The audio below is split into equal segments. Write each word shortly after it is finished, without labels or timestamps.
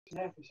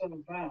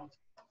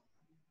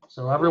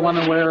So everyone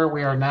aware,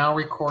 we are now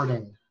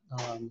recording.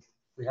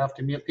 We have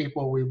to mute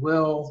people, we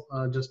will,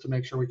 just to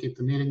make sure we keep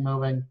the meeting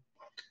moving.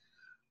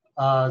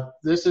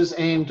 This is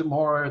aimed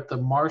more at the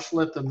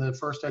marshalate than the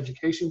first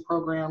education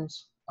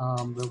programs.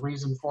 The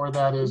reason for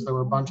that is there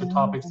were a bunch of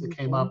topics that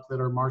came up that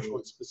are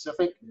marshalate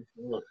specific.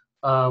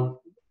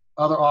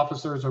 Other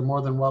officers are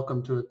more than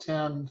welcome to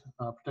attend,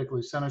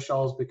 particularly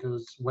seneschals,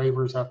 because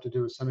waivers have to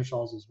do with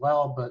seneschals as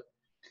well, but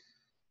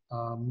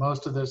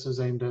most of this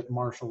is aimed at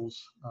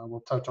marshals.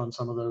 We'll touch on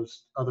some of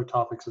those other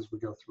topics as we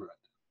go through it.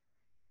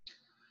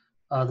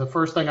 The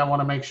first thing I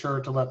want to make sure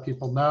to let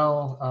people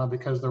know,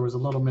 because there was a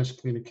little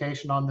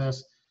miscommunication on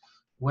this,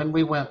 when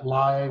we went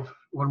live,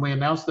 when we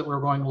announced that we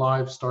were going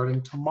live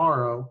starting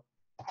tomorrow,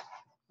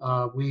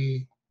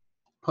 we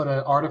put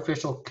an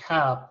artificial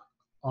cap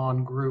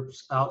on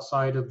groups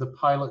outside of the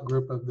pilot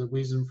group of the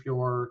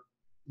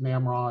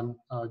Wiesenfjord-Namron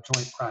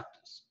joint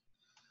practice.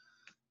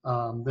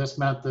 This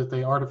meant that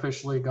they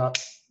artificially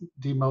got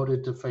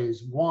demoted to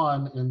phase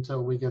 1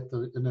 until we get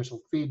the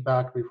initial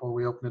feedback before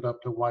we open it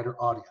up to a wider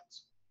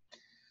audience.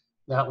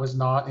 That was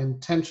not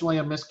intentionally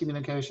a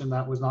miscommunication.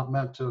 That was not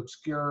meant to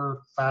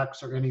obscure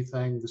facts or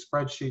anything. The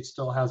spreadsheet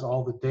still has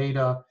all the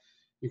data.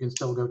 You can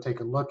still go take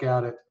a look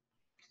at it.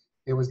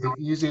 It was the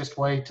easiest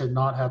way to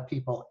not have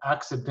people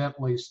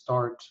accidentally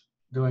start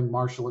doing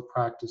marshalate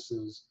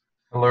practices.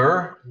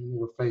 Hello.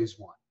 In phase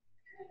 1.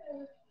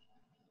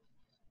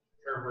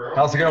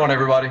 How's it going,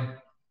 everybody?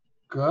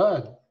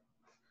 Good.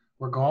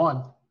 We're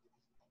going.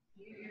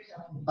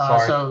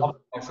 Sorry.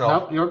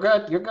 Nope, you're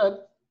good. You're good.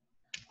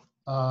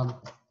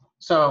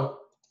 So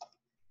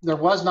there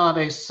was not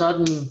a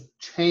sudden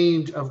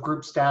change of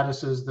group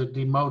statuses that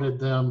demoted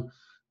them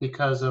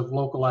because of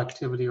local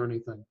activity or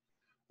anything.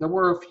 There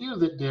were a few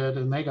that did,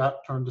 and they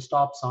got turned to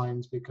stop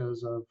signs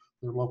because of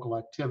their local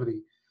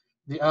activity.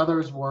 The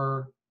others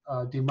were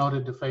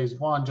demoted to phase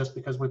 1 just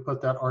because we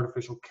put that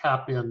artificial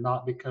cap in,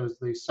 not because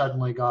they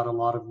suddenly got a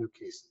lot of new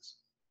cases.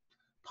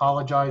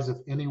 Apologize if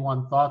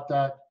anyone thought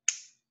that.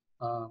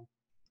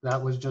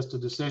 That was just a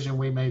decision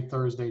we made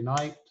Thursday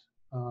night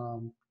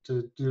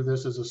to do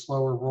this as a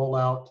slower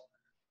rollout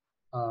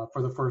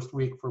for the first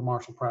week for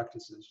marshal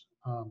practices.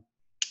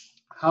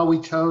 How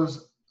we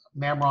chose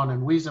Namron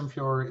and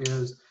Wiesenfjord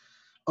is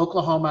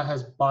Oklahoma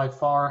has by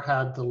far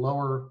had the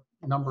lower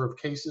number of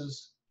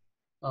cases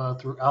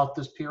throughout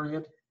this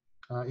period.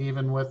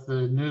 Even with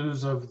the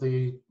news of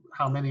the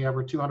how many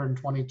ever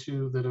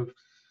 222 that have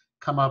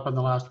come up in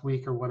the last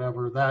week or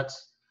whatever,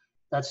 that's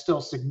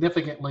still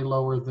significantly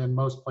lower than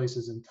most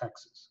places in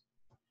Texas.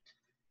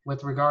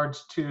 With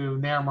regards to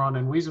Namron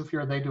and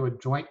Wiesenfjord, they do a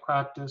joint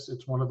practice.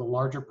 It's one of the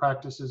larger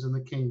practices in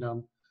the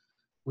kingdom.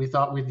 We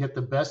thought we'd get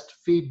the best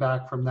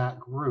feedback from that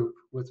group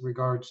with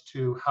regards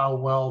to how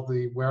well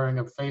the wearing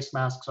of face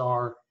masks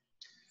are,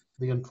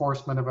 the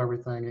enforcement of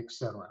everything,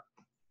 etc.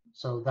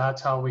 So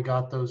that's how we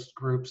got those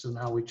groups and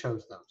how we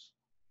chose those.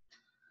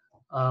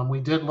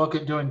 We did look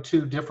at doing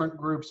 2 different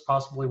groups,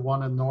 possibly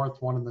one in the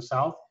north, one in the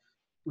south.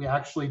 We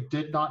actually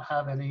did not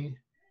have any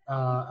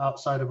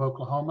outside of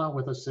Oklahoma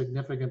with a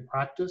significant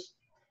practice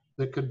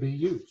that could be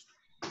used.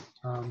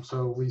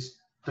 So we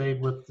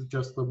stayed with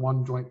just the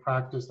one joint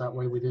practice. That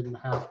way we didn't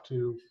have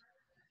to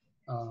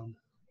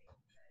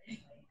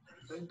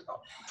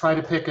try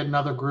to pick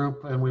another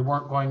group, and we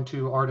weren't going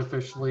to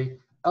artificially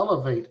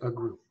elevate a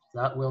group.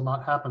 That will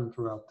not happen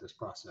throughout this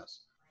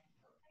process.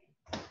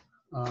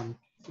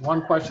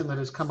 One question that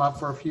has come up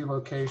for a few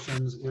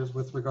locations is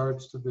with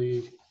regards to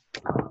the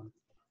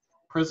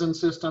prison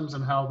systems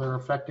and how they're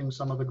affecting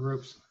some of the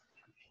groups.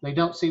 They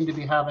don't seem to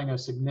be having a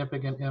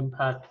significant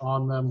impact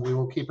on them. We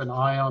will keep an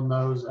eye on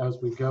those as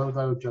we go,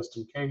 though, just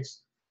in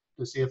case,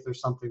 to see if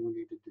there's something we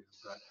need to do.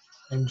 But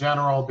in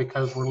general,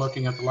 because we're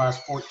looking at the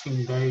last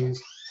 14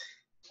 days,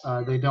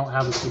 they don't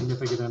have a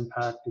significant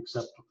impact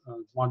except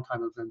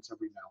one-time events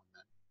every now and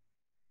then.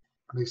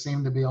 They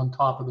seem to be on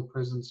top of the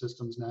prison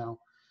systems now,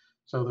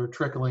 so they're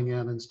trickling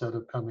in instead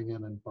of coming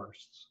in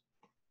bursts.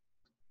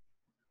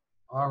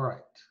 All right.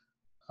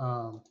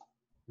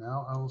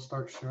 Now I will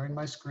start sharing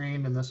my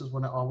screen, and this is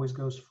when it always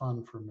goes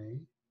fun for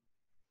me.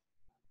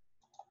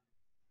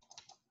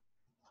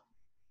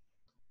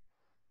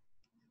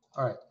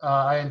 All right.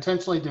 I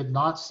intentionally did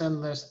not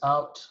send this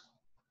out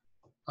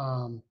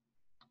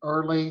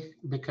early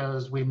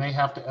because we may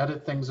have to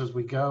edit things as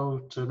we go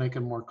to make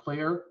them more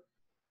clear.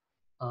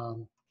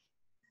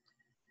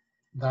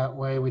 That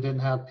way we didn't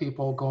have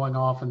people going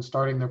off and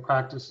starting their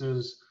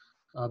practices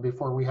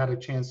before we had a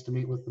chance to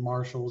meet with the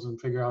marshals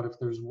and figure out if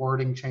there's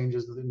wording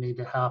changes that need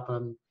to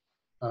happen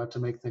to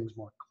make things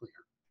more clear.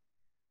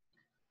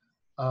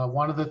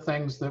 One of the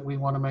things that we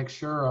want to make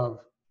sure of,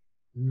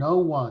 no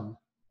one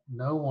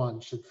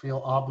should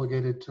feel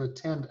obligated to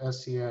attend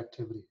SCA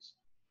activities.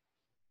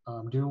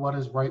 Do what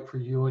is right for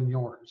you and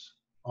yours,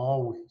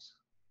 always.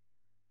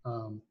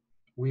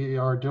 We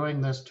are doing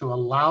this to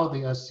allow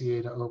the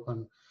SCA to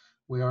open.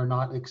 We are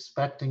not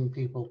expecting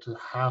people to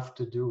have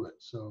to do it.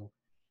 So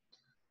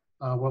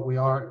what we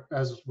are,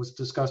 as was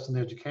discussed in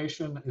the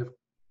education, if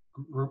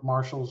group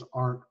marshals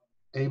aren't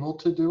able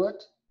to do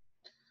it,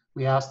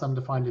 we ask them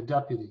to find a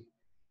deputy.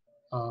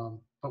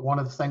 But one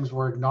of the things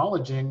we're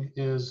acknowledging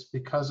is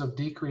because of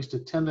decreased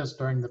attendance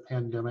during the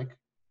pandemic,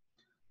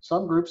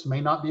 some groups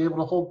may not be able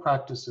to hold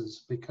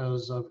practices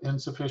because of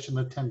insufficient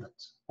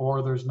attendance,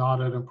 or there's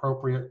not an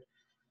appropriate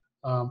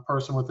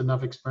person with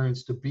enough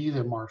experience to be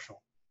the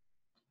marshal.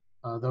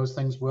 Those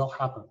things will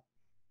happen.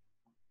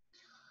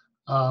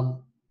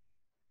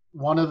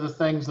 One of the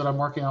things that I'm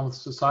working on with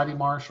society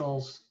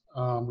marshals,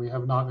 we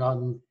have not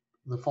gotten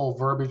the full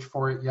verbiage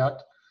for it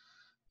yet.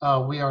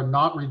 We are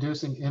not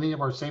reducing any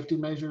of our safety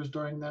measures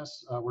during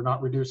this. We're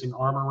not reducing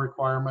armor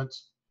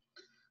requirements.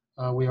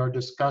 We are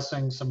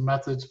discussing some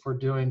methods for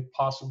doing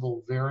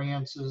possible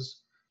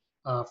variances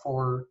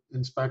for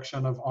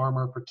inspection of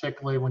armor,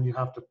 particularly when you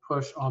have to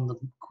push on the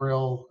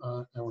grill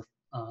or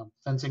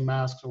fencing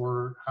masks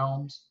or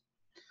helms.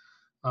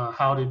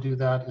 How to do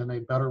that in a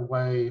better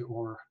way,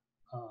 or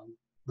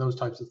those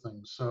types of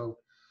things. So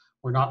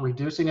we're not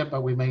reducing it,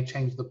 but we may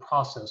change the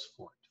process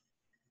for it.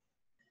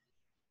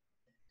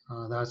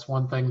 That's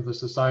one thing the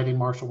society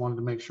marshal wanted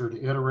to make sure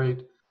to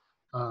iterate.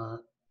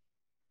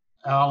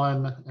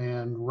 Alan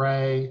and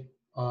Ray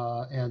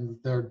and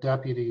their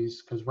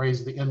deputies, because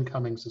Ray's the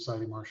incoming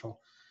society marshal,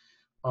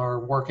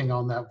 are working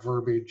on that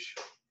verbiage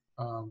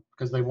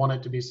because they want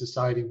it to be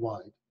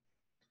society-wide.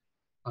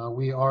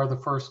 We are the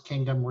first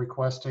kingdom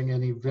requesting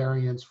any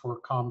variance for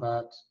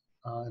combat,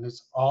 and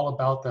it's all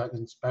about that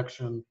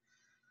inspection.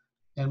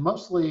 And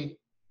mostly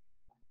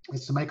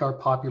it's to make our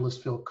populace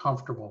feel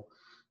comfortable.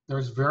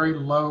 There's very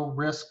low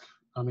risk,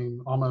 I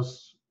mean,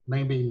 almost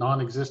maybe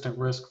non-existent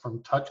risk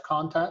from touch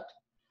contact.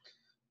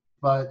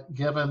 But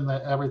given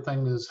that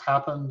everything has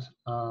happened,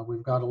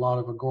 we've got a lot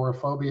of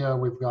agoraphobia,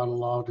 we've got a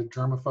lot of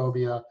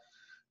germophobia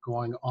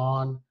going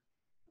on.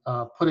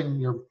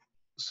 Putting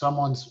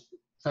someone's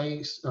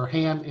face or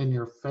hand in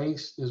your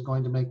face is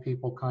going to make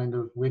people kind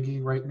of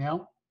wiggy right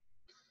now.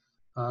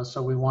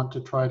 So we want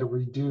to try to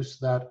reduce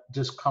that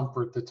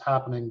discomfort that's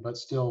happening, but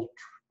still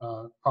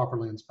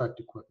properly inspect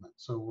equipment.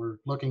 So we're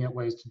looking at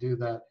ways to do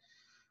that.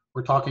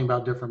 We're talking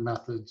about different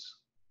methods.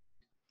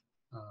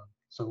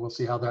 So we'll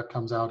see how that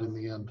comes out in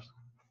the end.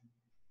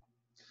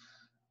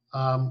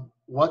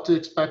 What to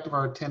expect of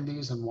our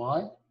attendees and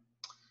why?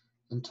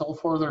 Until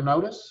further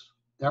notice,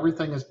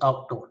 everything is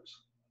outdoors.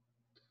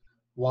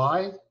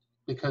 Why?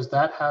 Because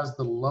that has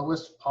the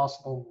lowest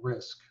possible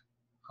risk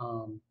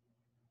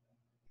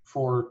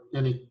for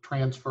any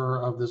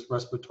transfer of this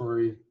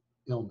respiratory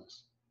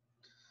illness.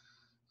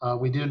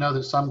 We do know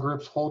that some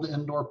groups hold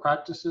indoor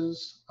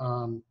practices,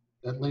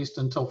 at least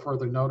until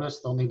further notice.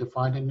 They'll need to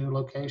find a new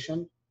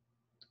location.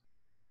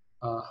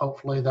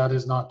 Hopefully that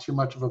is not too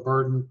much of a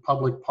burden.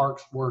 Public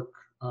parks work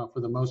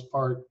for the most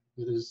part.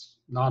 It is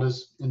not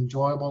as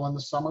enjoyable in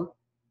the summer,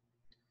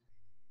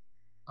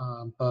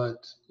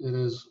 but it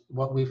is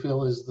what we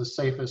feel is the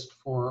safest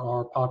for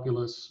our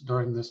populace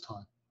during this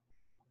time.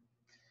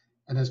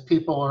 And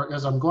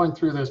as I'm going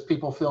through this,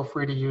 people feel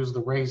free to use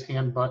the raise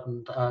hand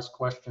button to ask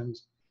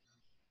questions.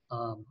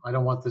 I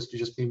don't want this to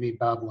just be me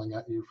babbling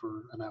at you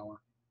for an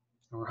hour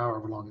or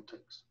however long it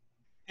takes.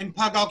 And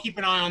Pug, I'll keep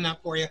an eye on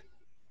that for you.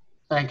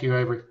 Thank you,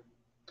 Avery.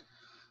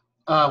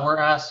 We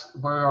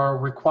are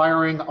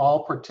requiring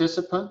all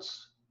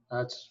participants,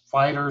 that's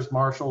fighters,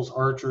 marshals,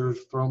 archers,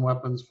 thrown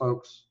weapons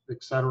folks,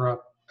 etc.,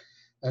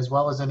 as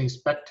well as any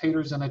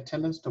spectators in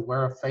attendance, to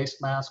wear a face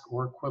mask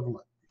or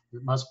equivalent.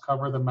 It must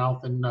cover the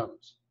mouth and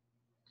nose.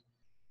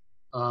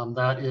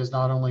 That is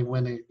not only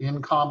when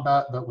in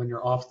combat, but when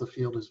you're off the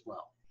field as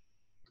well.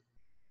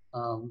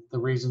 The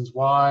reasons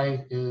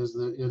why is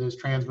that it is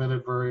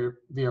transmitted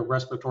via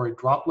respiratory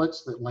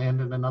droplets that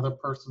land in another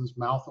person's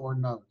mouth or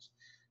nose.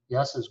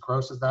 Yes, as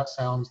gross as that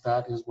sounds,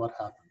 that is what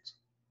happens.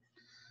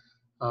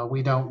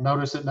 We don't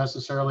notice it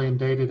necessarily in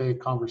day-to-day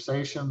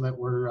conversation that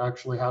we're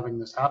actually having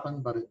this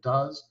happen, but it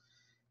does.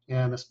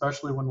 And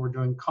especially when we're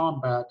doing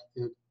combat,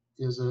 it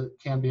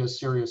can be a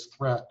serious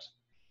threat.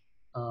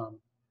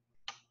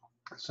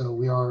 So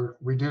we are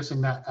reducing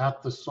that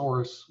at the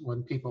source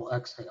when people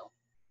exhale.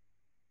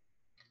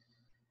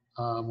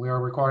 We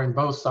are requiring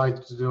both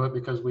sides to do it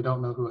because we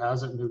don't know who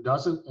has it and who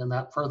doesn't, and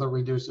that further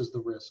reduces the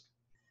risk.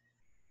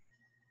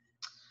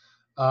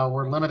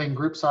 We're limiting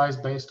group size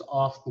based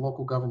off the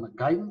local government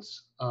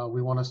guidance.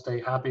 We want to stay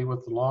happy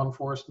with the law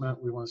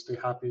enforcement. We want to stay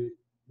happy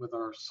with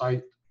our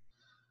site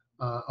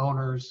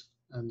owners,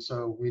 and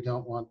so we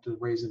don't want to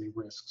raise any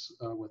risks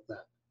with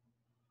that.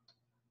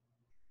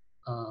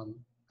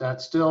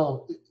 That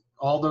still,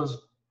 all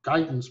those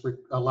guidance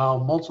allow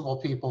multiple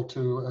people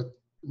to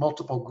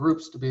multiple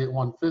groups to be at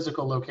one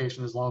physical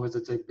location as long as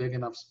it's a big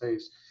enough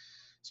space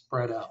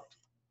spread out.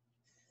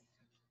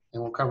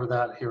 And we'll cover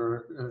that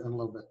here in a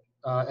little bit.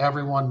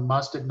 Everyone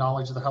must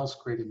acknowledge the health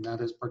screening, that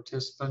is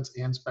participants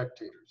and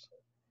spectators.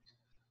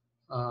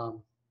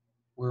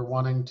 We're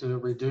wanting to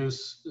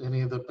reduce any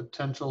of the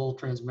potential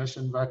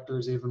transmission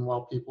vectors even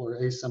while people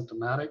are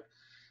asymptomatic.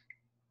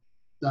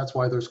 That's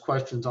why there's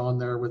questions on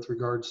there with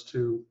regards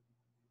to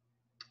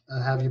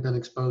have you been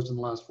exposed in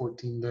the last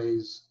 14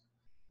 days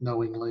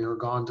knowingly or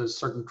gone to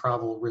certain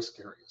travel risk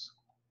areas.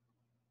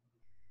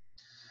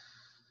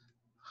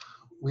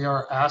 We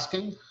are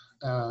asking,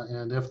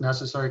 and if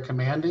necessary,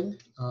 commanding,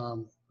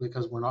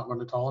 because we're not going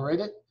to tolerate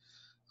it,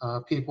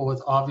 people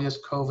with obvious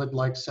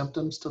COVID-like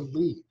symptoms to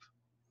leave.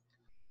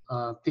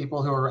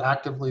 People who are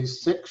actively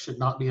sick should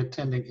not be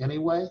attending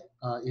anyway,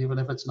 even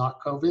if it's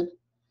not COVID.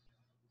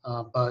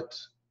 But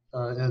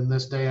in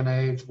this day and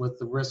age, with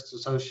the risks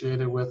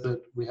associated with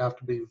it, we have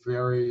to be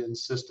very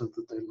insistent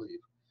that they leave.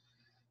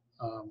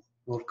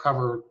 We'll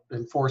cover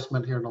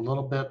enforcement here in a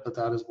little bit, but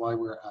that is why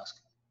we're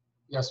asking.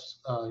 Yes,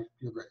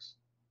 Your Grace.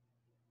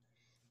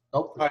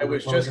 Oh, I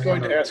was just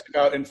going to ask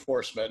about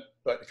enforcement,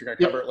 but if you're going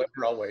to cover it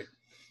later, I'll wait.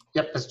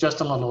 Yep, it's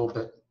just in a little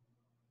bit.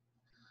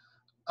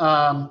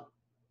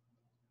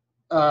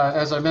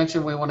 As I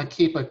mentioned, we want to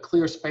keep a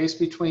clear space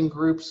between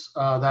groups.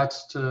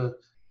 That's to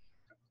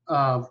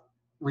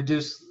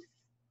reduce,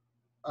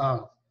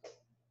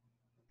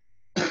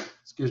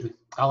 excuse me,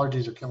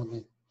 allergies are killing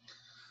me.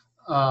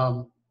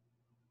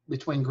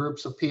 Between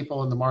groups of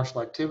people in the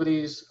marshal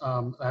activities.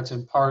 That's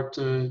in part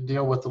to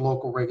deal with the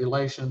local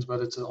regulations,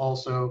 but it's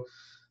also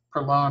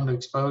prolonged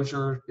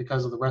exposure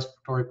because of the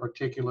respiratory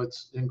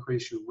particulates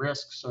increase your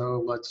risk.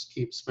 So let's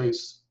keep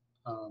space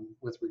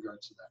with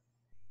regards to that.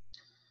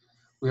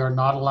 We are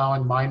not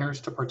allowing minors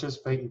to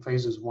participate in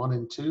phases 1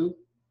 and 2.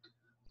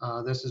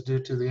 This is due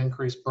to the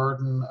increased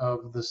burden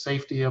of the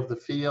safety of the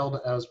field,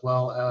 as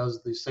well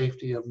as the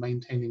safety of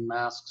maintaining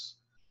masks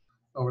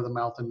over the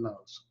mouth and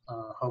nose.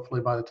 Hopefully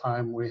by the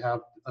time we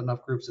have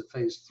enough groups at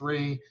phase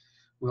 3,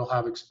 we'll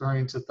have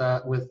experience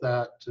with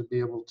that to be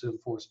able to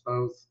enforce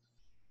both.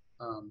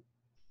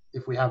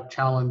 If we have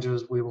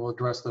challenges, we will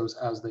address those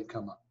as they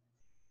come up.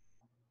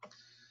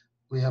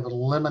 We have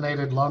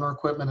eliminated loaner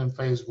equipment in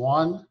phase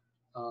 1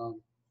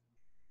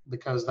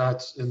 because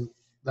that's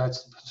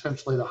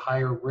potentially the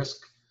higher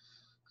risk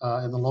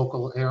in the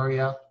local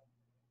area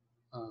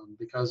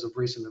because of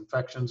recent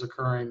infections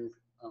occurring.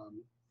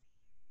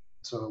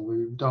 So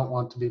we don't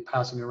want to be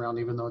passing around,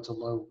 even though it's a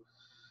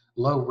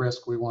low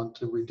risk, we want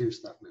to reduce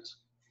that risk.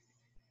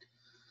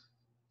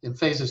 In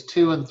phases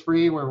 2 and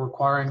 3, we're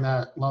requiring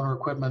that loaner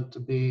equipment to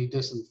be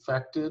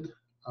disinfected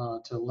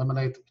to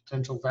eliminate the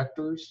potential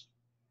vectors.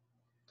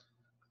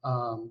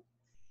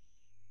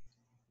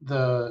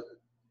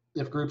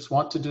 If groups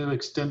want to do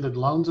extended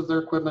loans of their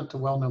equipment to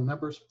well-known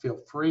members, feel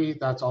free.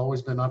 That's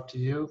always been up to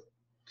you.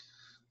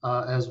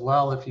 As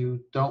well, if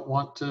you don't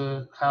want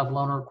to have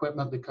loaner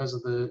equipment because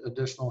of the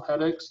additional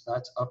headaches,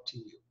 that's up to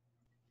you.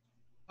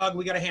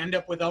 We got a hand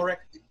up with Elric.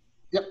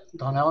 Yep,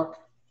 Don Elric.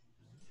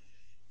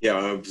 Yeah,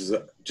 I was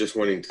just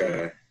wanting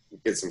to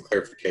get some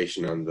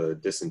clarification on the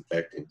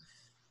disinfecting.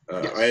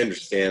 Yes. I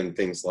understand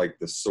things like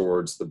the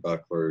swords, the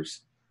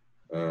bucklers,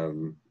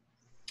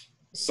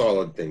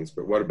 solid things,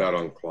 but what about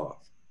on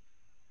cloth?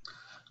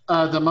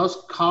 The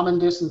most common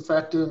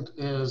disinfectant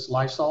is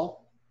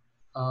Lysol,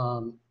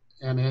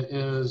 and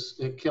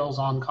it kills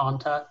on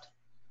contact.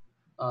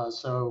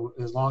 So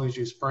as long as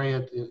you spray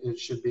it, it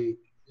should be.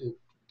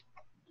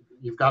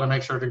 You've got to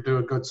make sure to do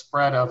a good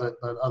spread of it,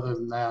 but other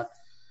than that,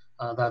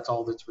 that's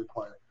all that's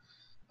required.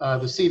 The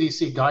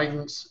CDC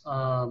guidance,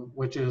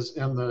 which is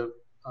in the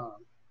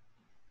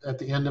at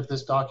the end of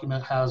this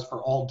document, has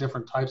for all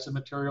different types of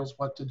materials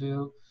what to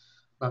do.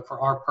 But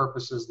for our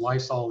purposes,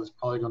 Lysol is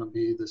probably going to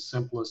be the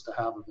simplest to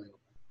have available.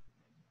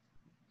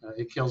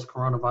 It kills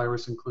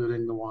coronavirus,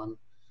 including the one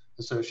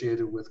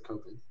associated with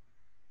COVID.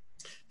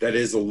 That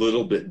is a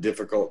little bit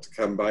difficult to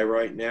come by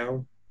right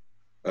now,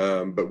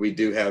 but we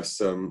do have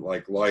some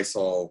like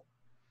Lysol,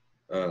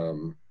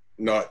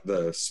 not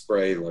the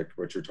spray like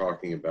what you're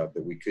talking about,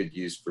 that we could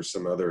use for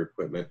some other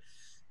equipment.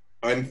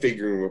 I'm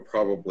figuring we'll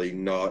probably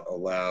not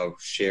allow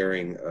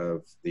sharing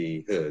of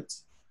the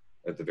hoods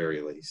at the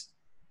very least.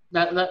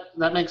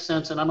 That makes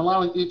sense, and I'm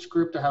allowing each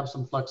group to have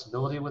some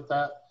flexibility with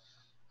that,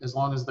 as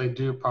long as they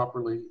do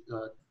properly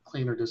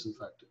clean or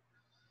disinfect it.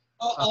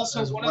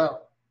 Also, one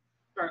of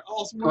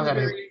the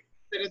areas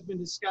that has been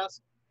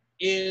discussed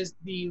is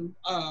the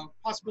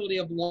possibility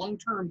of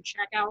long-term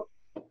checkout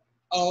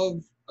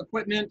of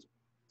equipment.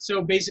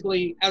 So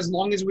basically, as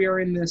long as we are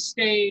in this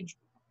stage,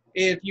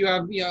 if you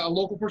have a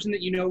local person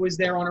that you know is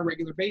there on a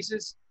regular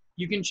basis,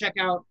 you can check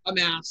out a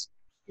mask,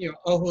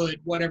 a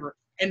hood, whatever,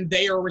 and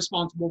they are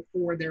responsible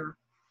for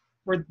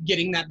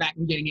getting that back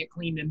and getting it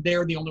cleaned, and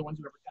they're the only ones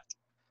who ever touch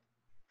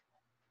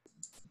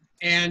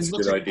it. And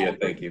That's a good idea.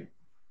 Thank you.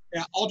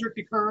 Yeah, Aldrich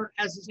DeCur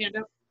has his hand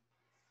up.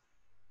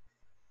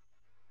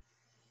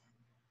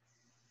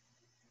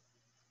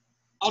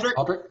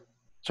 Aldrich?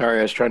 Sorry,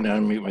 I was trying to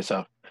unmute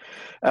myself.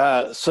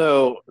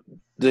 So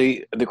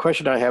the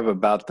question I have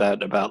about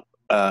that, about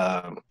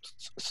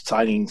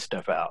signing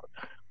stuff out,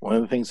 one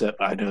of the things that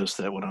I noticed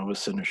that when I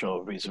was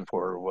initial reason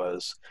for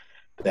was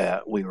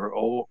that we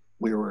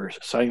were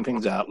signing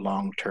things out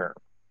long term,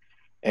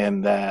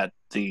 and that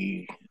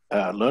the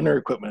loaner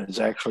equipment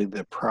is actually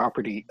the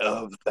property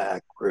of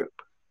that group.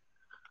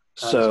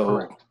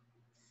 So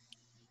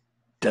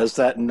does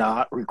that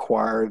not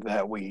require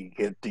that we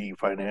get the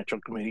financial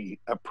committee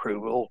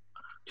approval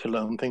to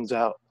loan things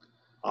out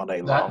on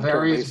a long-term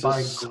basis? That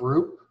varies by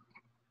group.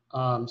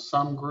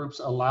 Some groups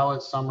allow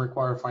it, some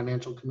require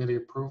financial committee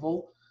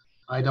approval.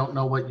 I don't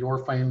know what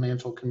your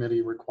financial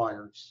committee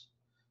requires.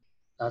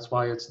 That's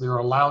why they're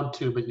allowed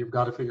to, but you've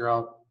got to figure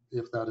out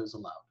if that is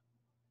allowed.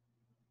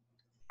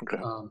 Okay.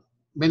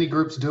 Many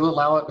groups do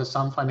allow it, but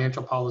some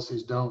financial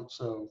policies don't.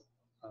 So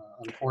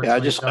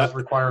unfortunately, it does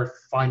require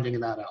finding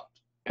that out.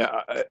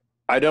 Yeah,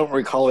 I don't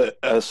recall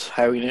us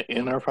having it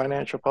in our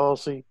financial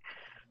policy,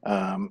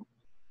 but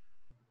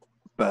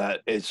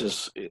it's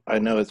just, I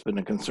know it's been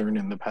a concern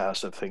in the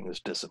past of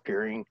things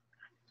disappearing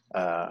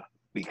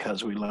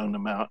because we loaned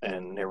them out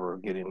and never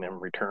getting them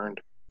returned.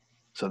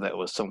 So that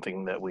was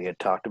something that we had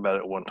talked about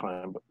at one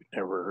time, but we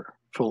never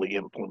fully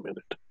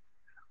implemented.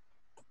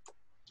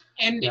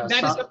 And Yeah,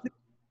 that is up to,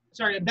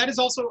 sorry, that is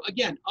also,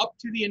 again, up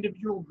to the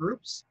individual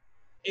groups.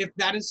 If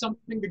that is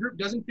something the group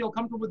doesn't feel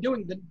comfortable with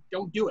doing, then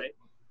don't do it.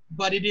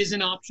 But it is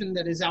an option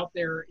that is out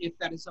there if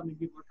that is something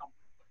people are comfortable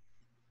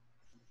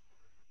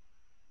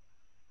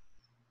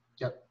with.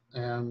 Yep,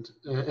 and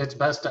it's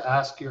best to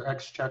ask your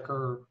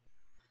exchequer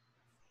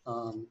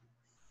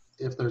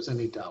if there's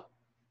any doubt.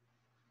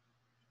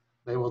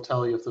 They will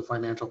tell you if the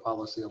financial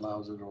policy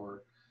allows it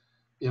or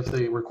if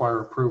they require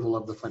approval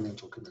of the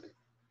financial committee.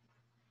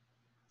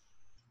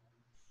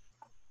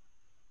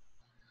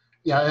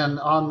 Yeah, and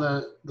on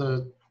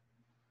the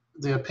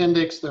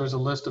appendix, there's a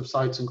list of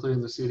sites,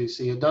 including the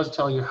CDC. It does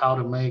tell you how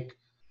to make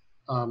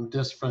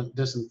different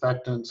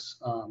disinfectants,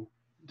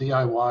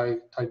 DIY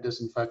type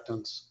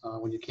disinfectants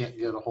when you can't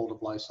get a hold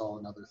of Lysol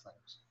and other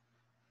things.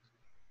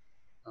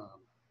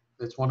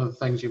 It's one of the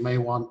things you may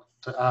want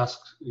to ask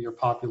your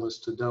populace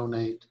to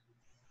donate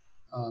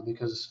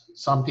because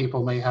some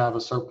people may have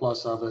a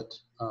surplus of it,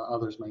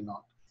 others may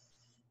not.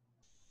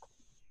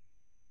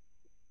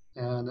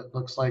 And it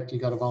looks like you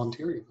got a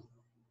volunteer even.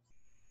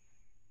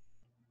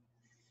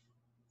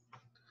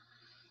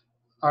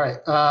 All right,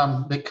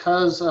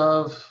 because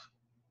of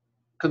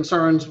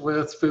concerns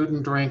with food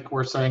and drink,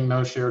 we're saying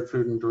no shared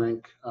food and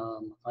drink.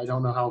 I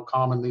don't know how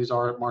common these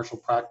are at marshal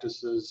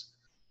practices.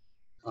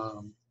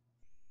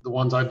 The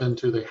ones I've been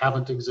to, they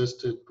haven't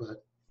existed,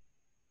 but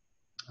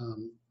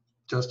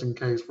just in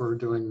case we're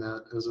doing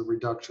that as a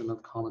reduction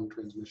of common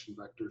transmission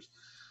vectors.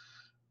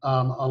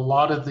 A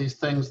lot of these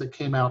things that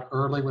came out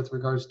early with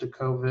regards to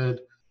COVID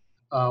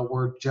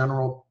were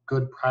general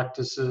good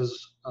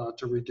practices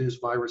to reduce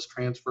virus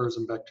transfers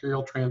and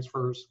bacterial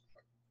transfers.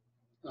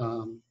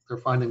 They're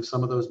finding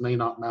some of those may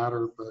not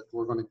matter, but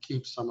we're going to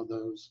keep some of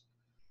those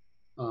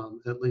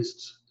at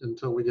least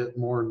until we get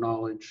more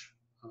knowledge,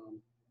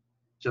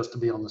 just to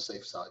be on the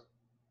safe side.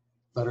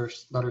 Better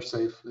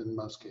safe in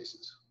most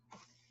cases.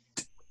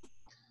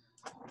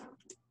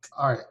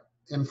 All right,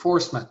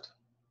 enforcement.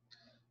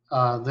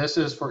 This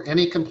is for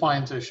any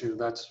compliance issue.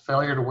 That's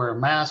failure to wear a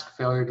mask,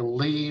 failure to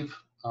leave,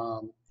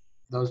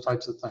 those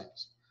types of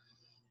things.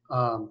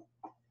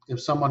 If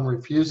someone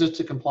refuses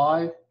to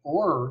comply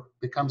or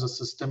becomes a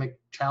systemic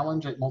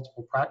challenge at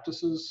multiple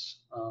practices,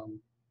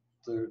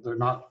 they're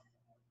not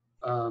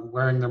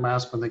wearing their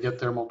mask when they get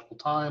there multiple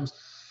times,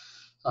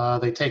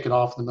 they take it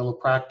off in the middle of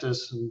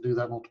practice and do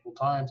that multiple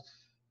times,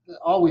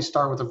 always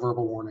start with a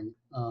verbal warning.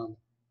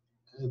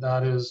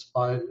 That is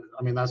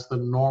that's the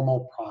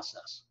normal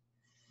process.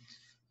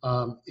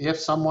 If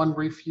someone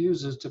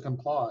refuses to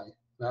comply,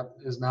 that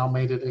has now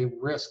made it a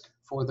risk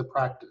for the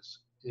practice.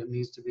 It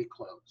needs to be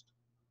closed.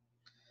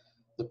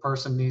 The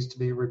person needs to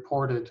be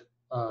reported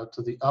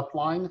to the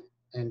upline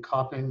and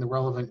copying the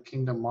relevant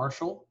kingdom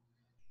marshal.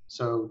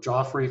 So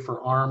Joffrey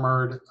for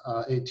armored,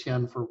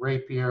 Etienne for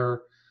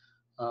rapier,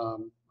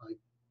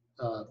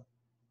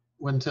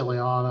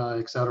 Wintiliana,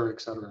 et cetera,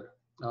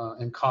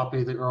 and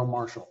copy the Earl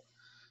Marshal.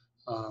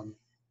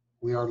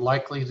 We are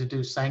likely to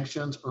do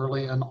sanctions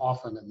early and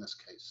often in this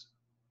case.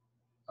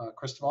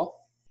 Cristobal?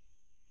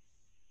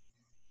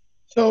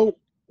 So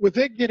with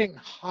it getting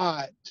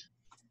hot,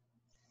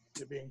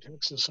 it being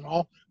Texas and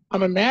all,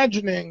 I'm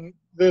imagining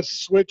this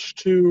switch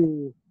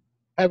to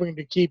having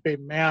to keep a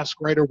mask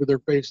right over their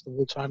face the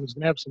whole time is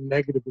going to have some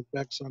negative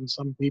effects on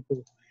some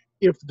people.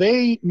 If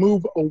they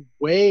move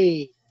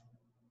away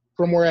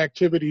from where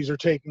activities are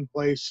taking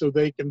place so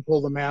they can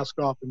pull the mask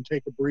off and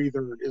take a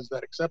breather, is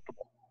that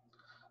acceptable?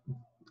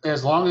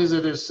 As long as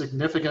it is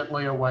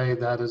significantly away,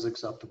 that is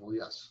acceptable,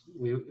 yes.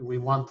 We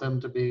want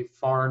them to be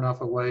far enough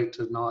away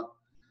to not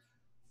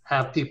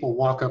have people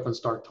walk up and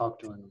start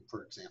talking to them,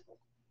 for example.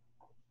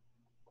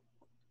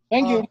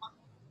 Thank you.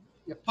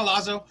 Yep.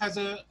 Palazzo has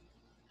a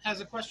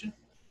question.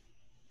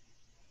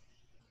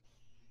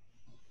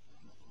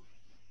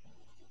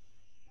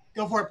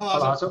 Go for it,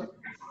 Palazzo.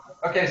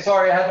 Okay,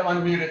 sorry, I had to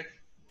unmute it.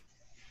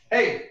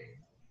 Hey,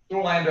 it's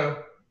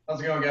Orlando.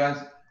 How's it going, guys?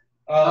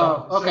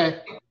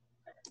 Okay. So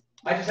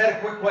I just had a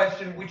quick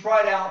question. We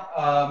tried out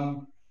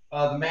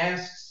the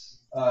masks,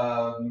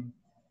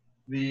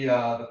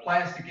 the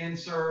plastic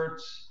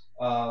inserts.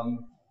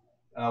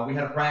 We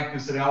had a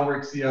practice at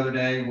Alrick's the other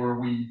day where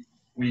we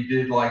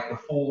did like the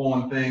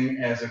full-on thing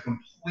as a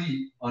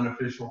complete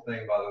unofficial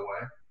thing, by the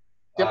way.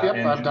 Yep,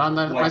 I've done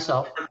that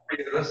myself.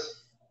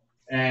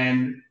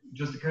 And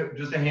just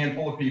a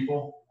handful of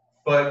people.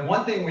 But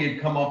one thing we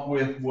had come up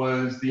with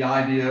was the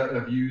idea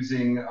of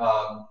using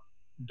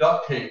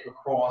duct tape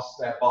across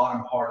that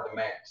bottom part of the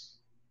mask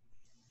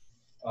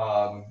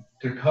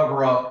to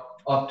cover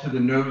up to the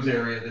nose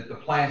area that the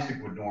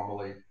plastic would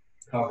normally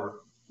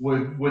cover.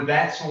 Would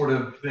that sort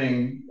of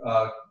thing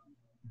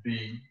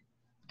be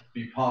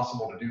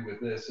possible to do with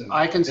this? And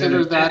I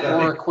consider that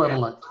or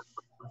equivalent.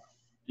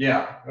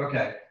 Yeah.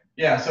 Okay.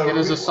 Yeah. So it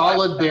is a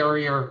solid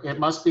barrier. It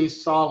must be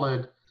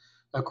solid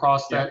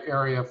across that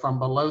area from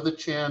below the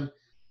chin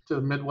to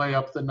midway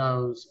up the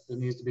nose. It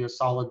needs to be a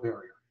solid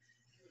barrier.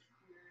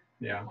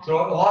 Yeah. So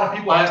a lot of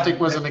people plastic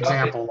was an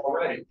example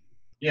already.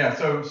 Yeah.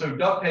 So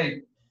duct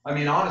tape. I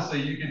mean,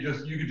 honestly, you could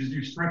just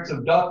do strips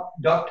of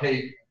duct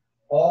tape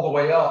all the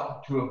way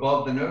up to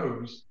above the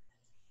nose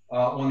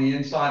on the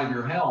inside of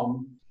your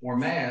helm or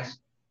mask,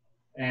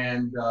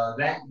 and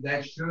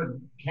that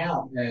should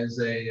count as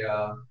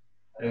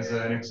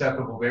an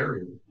acceptable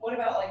barrier. What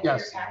about like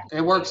yes,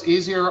 it works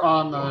easier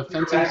on the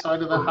fencing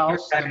side of the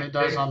house than it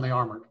does on the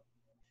armored.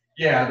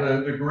 Yeah,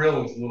 the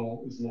grill is a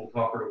little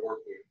tougher to work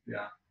with.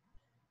 Yeah.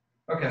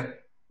 Okay,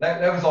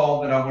 that was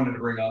all that I wanted to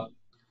bring up.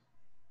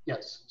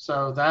 Yes,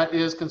 so that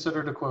is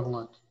considered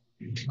equivalent.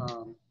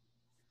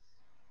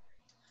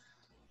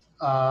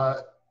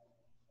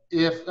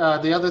 If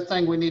the other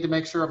thing we need to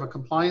make sure of a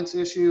compliance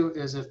issue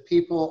is if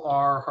people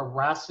are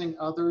harassing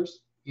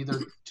others, either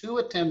to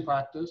attend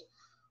practice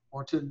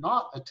or to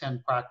not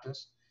attend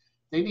practice,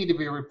 they need to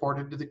be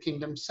reported to the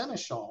Kingdom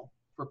Seneschal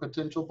for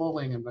potential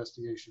bullying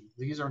investigation.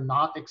 These are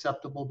not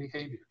acceptable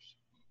behaviors.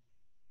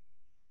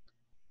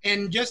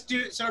 And just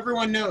so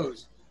everyone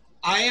knows,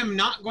 I am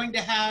not going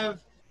to have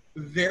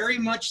very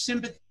much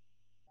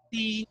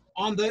sympathy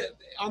on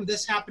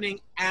this happening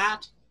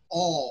at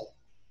all.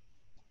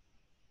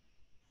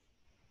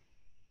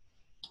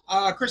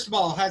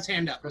 Cristobal has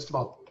hand up.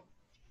 Cristobal.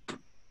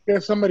 Yeah,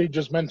 somebody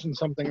just mentioned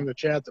something in the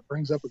chat that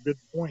brings up a good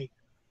point.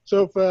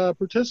 So if a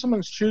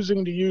participant's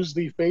choosing to use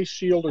the face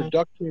shield or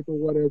duct tape or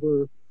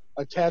whatever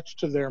attached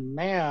to their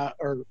mask,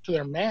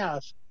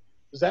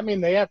 does that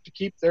mean they have to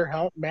keep their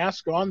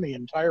mask on the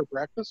entire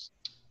practice?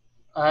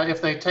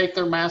 If they take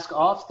their mask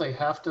off, they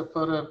have to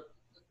put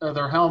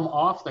their helm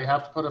off. They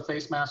have to put a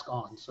face mask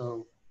on.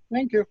 So.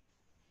 Thank you.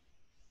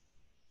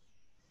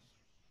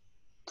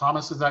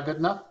 Thomas, is that good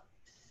enough?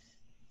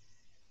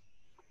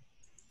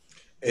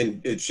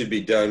 And it should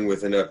be done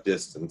with enough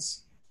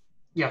distance.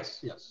 Yes,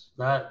 yes.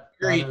 That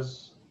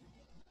is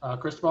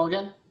Cristobal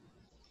again?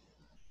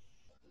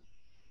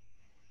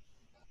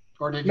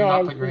 Or did you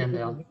not put your hand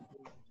down?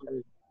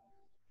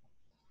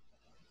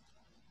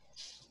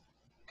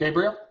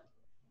 Gabriel?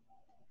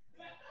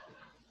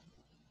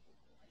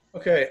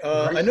 Okay,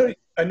 I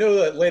know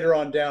that later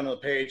on down on the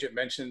page it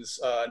mentions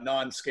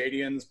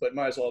non-Scadians, but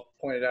might as well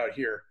point it out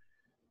here.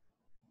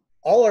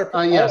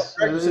 Yes,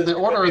 the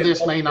order of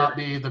this may not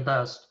be the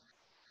best.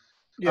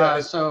 Yeah.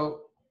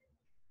 So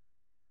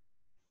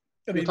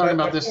I mean, we're talking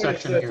about this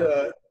section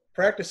here.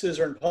 Practices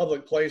are in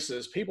public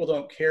places. People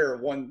don't care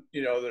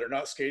that are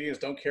not Scadians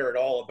don't care at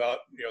all about,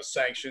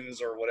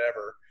 sanctions or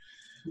whatever.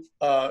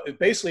 It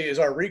basically is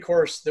our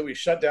recourse that we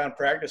shut down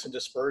practice and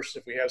disperse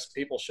if we have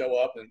people show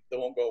up and they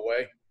won't go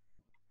away.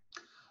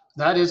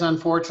 That is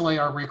unfortunately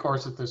our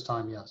recourse at this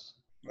time, yes.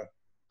 Okay.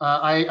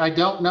 I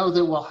don't know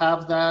that we'll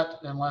have that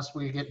unless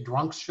we get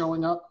drunks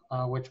showing up,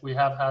 which we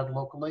have had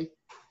locally.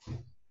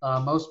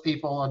 Most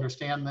people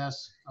understand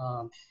this.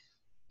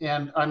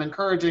 And I'm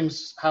encouraging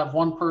have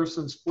one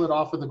person split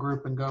off of the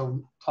group and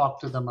go talk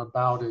to them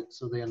about it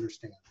so they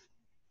understand.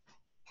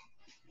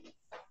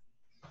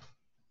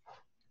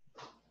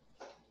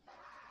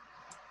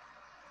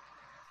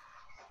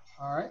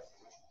 All right.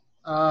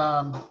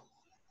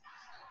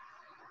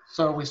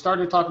 So we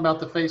started talking about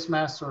the face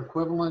masks are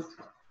equivalent.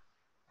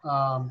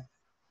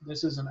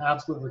 This is an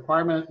absolute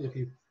requirement. If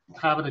you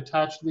have it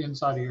attached to the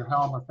inside of your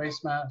helm or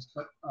face mask,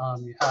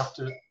 you have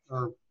to,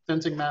 or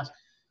fencing mask,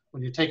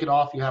 when you take it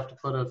off, you have to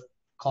put a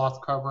cloth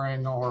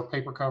covering or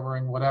paper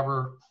covering,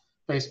 whatever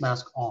face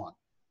mask on.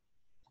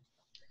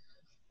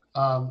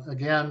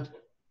 Again,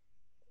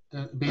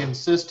 be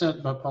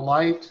insistent but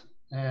polite,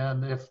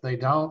 and if they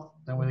don't,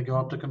 then we go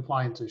up to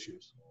compliance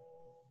issues.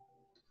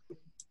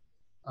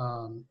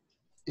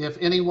 If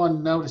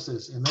anyone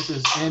notices, and this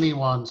is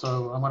anyone,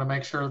 so I'm going to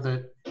make sure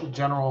that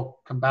general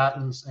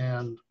combatants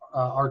and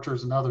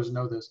archers and others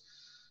know this,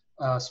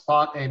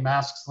 spot a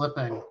mask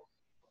slipping,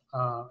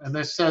 and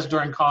this says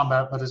during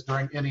combat, but it's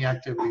during any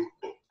activity.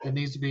 It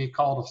needs to be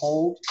called a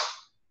hold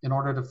in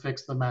order to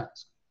fix the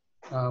mask.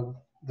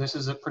 This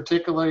is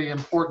particularly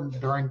important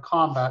during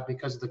combat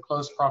because of the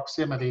close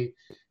proximity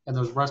and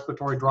those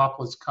respiratory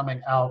droplets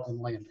coming out and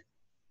landing.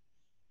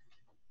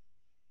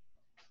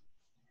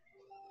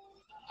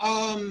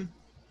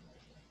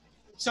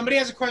 Somebody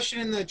has a question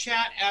in the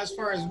chat as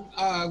far as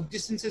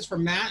distances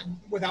from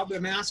without the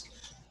mask.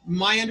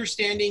 My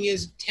understanding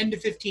is 10 to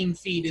 15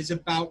 feet is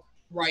about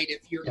right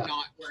if you're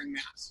not wearing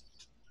masks.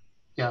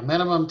 Yeah,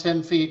 minimum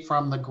 10 feet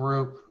from the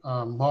group,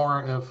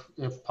 more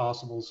if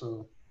possible.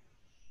 So.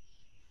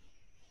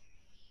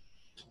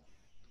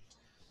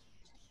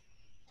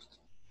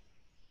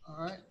 All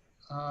right,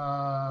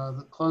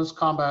 the close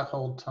combat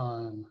hold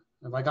time.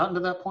 Have I gotten to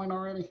that point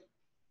already?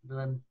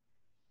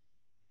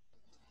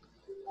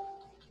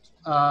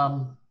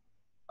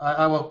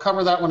 I will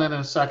cover that one in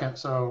a second.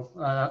 So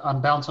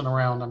I'm bouncing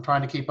around. I'm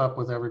trying to keep up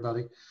with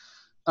everybody.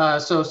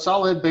 So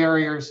solid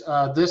barriers,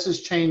 this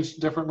has changed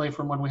differently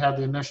from when we had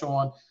the initial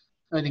one.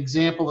 An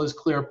example is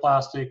clear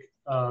plastic,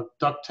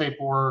 duct tape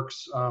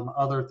works,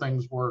 other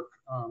things work.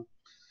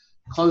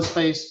 Closed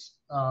face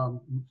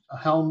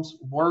helms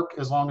work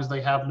as long as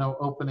they have no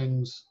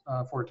openings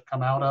for it to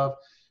come out of.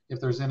 If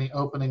there's any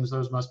openings,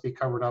 those must be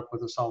covered up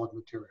with a solid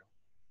material.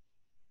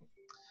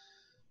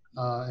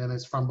 And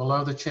it's from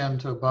below the chin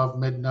to above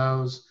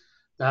mid-nose.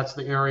 That's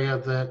the area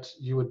that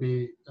you would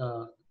be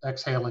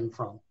exhaling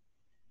from.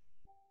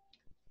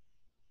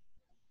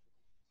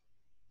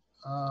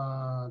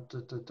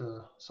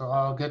 So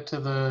I'll get to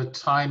the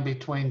time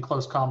between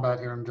close combat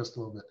here in just a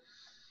little bit.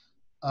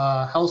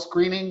 Health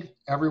screening,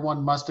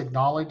 everyone must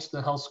acknowledge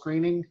the health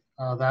screening.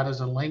 That is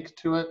a link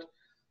to it.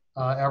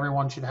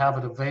 Everyone should have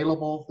it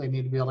available. They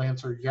need to be able to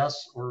answer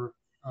yes, or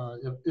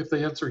if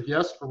they answer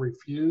yes or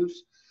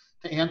refuse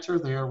to answer,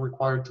 they are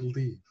required to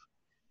leave.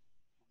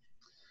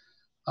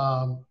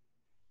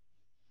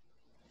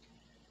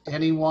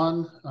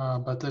 Anyone,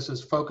 but this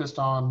is focused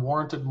on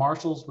warranted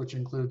marshals, which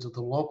includes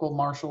the local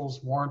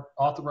marshals, warrant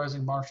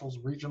authorizing marshals,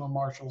 regional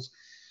marshals,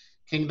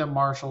 kingdom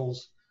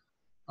marshals.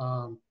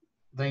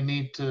 They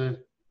need to,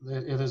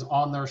 it is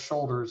on their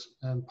shoulders.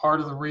 And part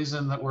of the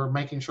reason that we're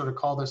making sure to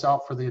call this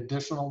out for the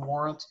additional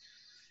warrants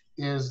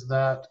is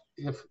that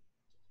if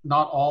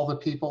not all the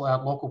people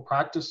at local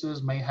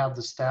practices may have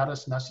the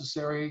status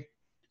necessary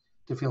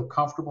to feel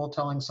comfortable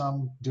telling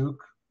some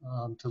Duke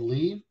to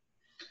leave.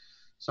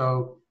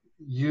 So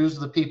use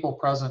the people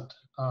present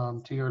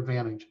to your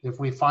advantage.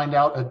 If we find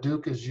out a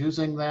Duke is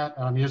using that,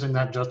 and I'm using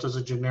that just as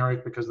a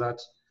generic because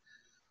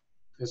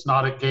it's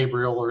not a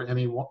Gabriel or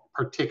any one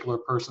particular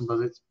person, but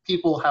it's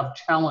people have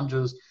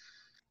challenges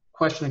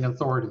questioning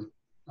authority.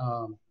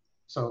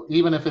 So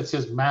even if it's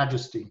His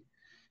Majesty,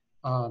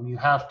 you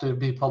have to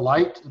be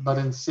polite but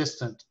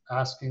insistent,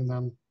 asking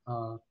them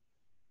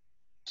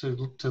to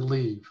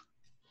leave.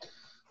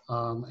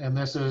 And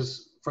this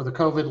is for the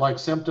COVID-like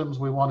symptoms.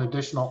 We want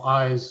additional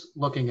eyes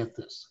looking at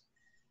this.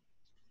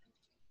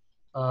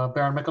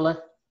 Baron Michelet?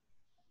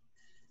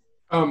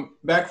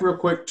 Back real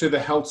quick to the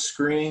health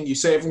screening. You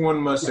say everyone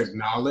must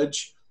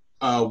acknowledge.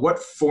 What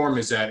form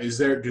is that?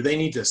 Do they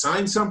need to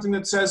sign something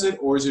that says it,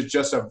 or is it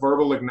just a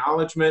verbal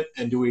acknowledgement?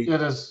 And do we?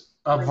 It is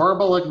a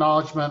verbal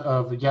acknowledgement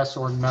of yes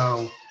or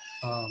no.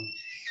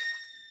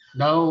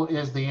 No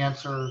is the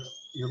answer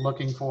you're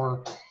looking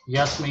for.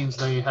 Yes means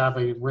they have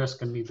a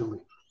risk and need to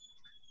leave.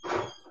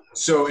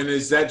 So, and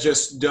is that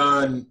just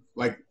done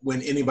like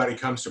when anybody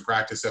comes to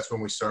practice? That's when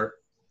we start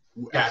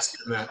asking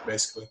them that,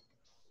 basically.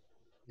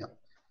 Yep.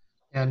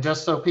 And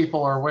just so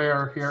people are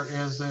aware, here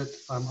is it.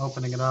 I'm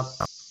opening it up.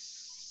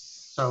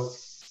 So,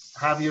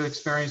 have you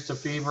experienced a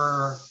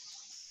fever?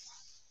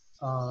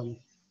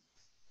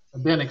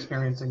 I've been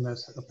experiencing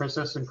this, a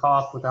persistent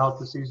cough without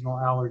the seasonal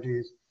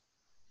allergies.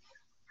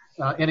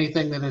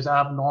 Anything that is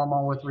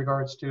abnormal with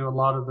regards to a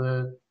lot of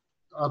the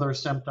other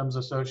symptoms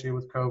associated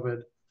with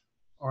COVID,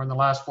 or in the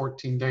last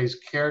 14 days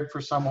cared for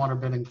someone or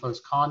been in close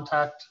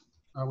contact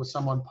with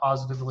someone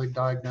positively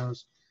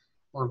diagnosed,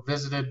 or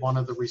visited one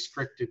of the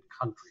restricted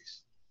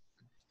countries.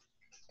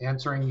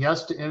 Answering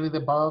yes to any of the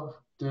above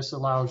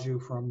disallows you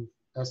from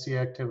SCA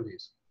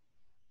activities.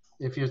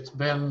 If it's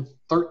been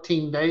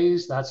 13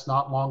 days, that's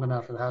not long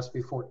enough. It has to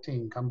be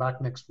 14. Come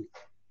back next week.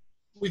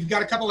 We've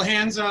got a couple of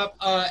hands up.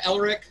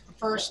 Elric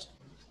first.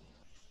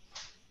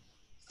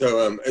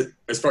 So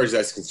as far as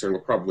that's concerned,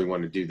 we'll probably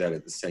want to do that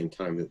at the same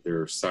time that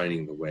they're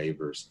signing the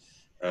waivers.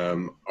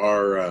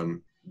 Our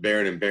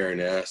Baron and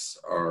Baroness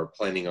are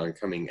planning on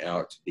coming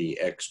out to be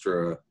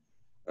extra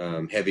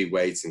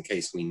heavyweights in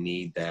case we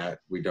need that.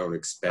 We don't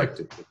expect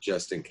it, but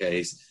just in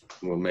case.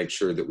 And we'll make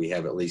sure that we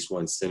have at least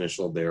one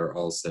seneschal there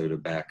also to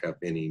back up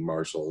any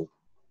marshal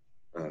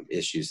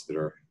issues that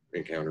are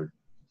encountered.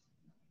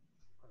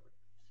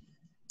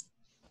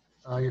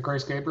 Your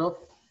Grace Gabriel,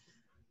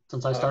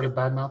 since I started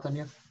bad-mouthing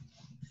you.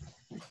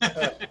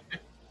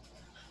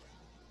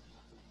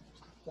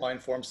 Line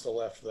forms to the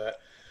left of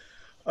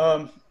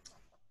that.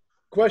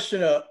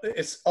 Question,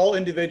 it's all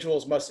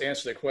individuals must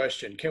answer the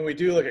question. Can we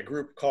do like a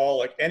group call,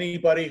 like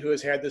anybody who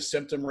has had this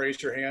symptom,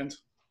 raise your hand?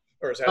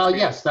 Or is that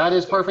yes, that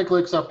is perfectly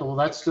acceptable.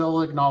 That's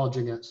still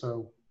acknowledging it.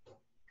 So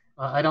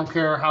I don't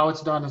care how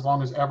it's done as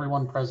long as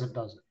everyone present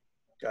does it.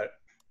 Got it.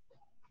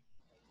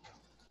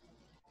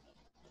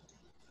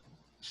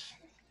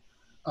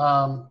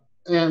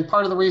 And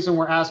part of the reason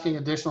we're asking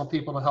additional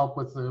people to help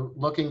with the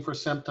looking for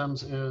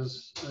symptoms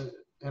is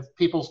if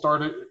people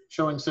started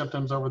showing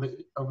symptoms over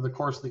the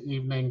course of the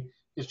evening,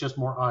 it's just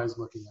more eyes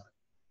looking at it.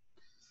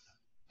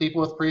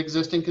 People with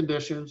pre-existing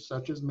conditions,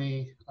 such as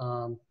me,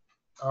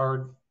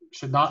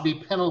 should not be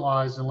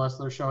penalized unless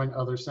they're showing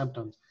other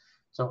symptoms.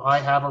 So I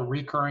have a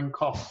recurring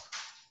cough.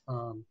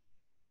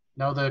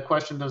 No, the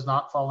question does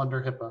not fall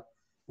under HIPAA.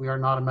 We are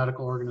not a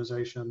medical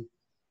organization.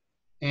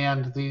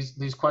 And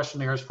these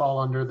questionnaires fall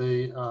under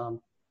the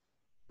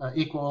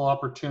equal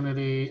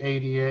opportunity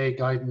ADA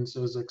guidance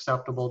is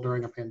acceptable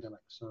during a pandemic.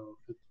 So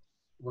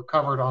we're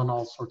covered on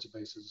all sorts of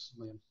bases,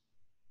 Liam.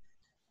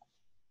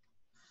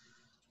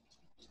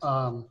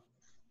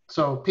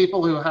 So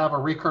people who have a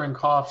recurring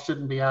cough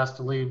shouldn't be asked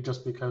to leave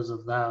just because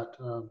of that.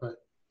 But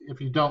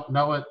if you don't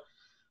know it,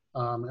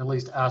 at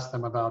least ask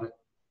them about it.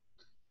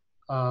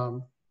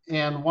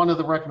 And one of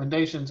the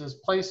recommendations is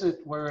place it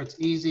where it's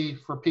easy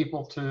for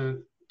people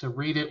to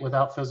read it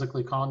without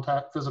physical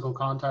contact.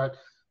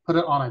 Put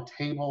it on a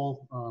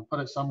table, put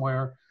it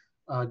somewhere.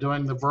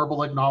 Doing the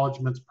verbal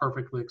acknowledgments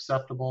perfectly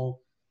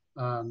acceptable.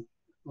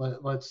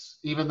 Let's,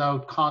 even though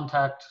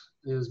contact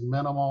is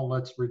minimal,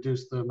 let's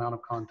reduce the amount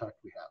of contact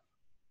we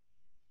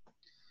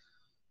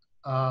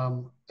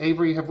have.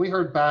 Avery, have we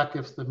heard back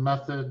if the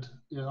method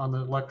on the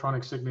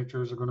electronic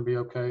signatures are going to be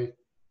okay?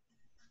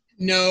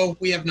 No,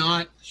 we have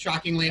not,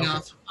 shockingly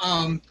enough.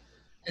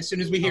 As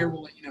soon as we hear,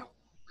 we'll let you know.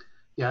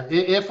 Yeah,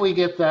 if we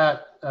get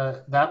that,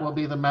 that will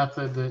be the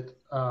method that,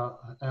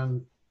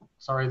 and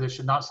sorry, this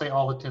should not say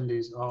all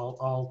attendees,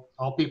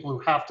 all people who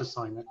have to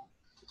sign it.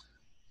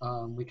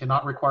 We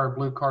cannot require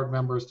blue card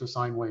members to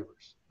sign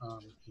waivers.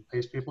 In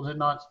case people did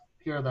not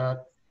hear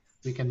that,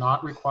 we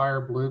cannot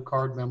require blue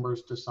card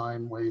members to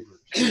sign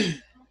waivers.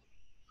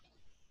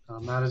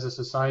 That is a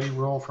society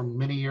rule from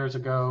many years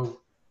ago.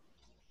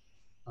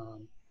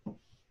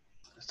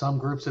 Some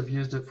groups have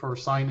used it for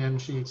sign-in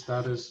sheets.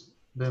 That has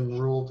been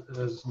ruled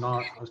as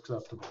not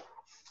acceptable.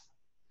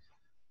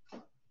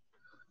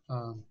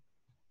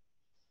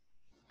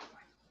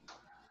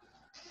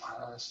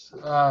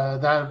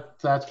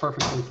 That's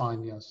perfectly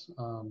fine, yes.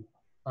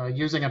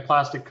 Using a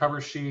plastic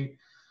cover sheet,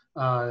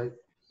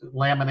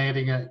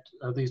 laminating it,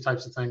 these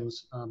types of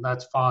things,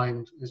 that's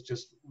fine. It's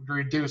just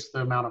reduce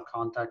the amount of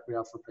contact we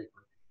have for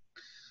paper.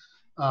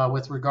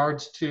 With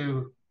regards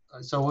to,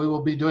 so we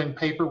will be doing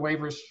paper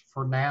waivers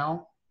for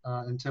now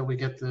until we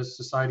get this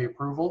society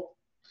approval.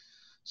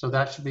 So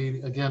that should be,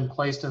 again,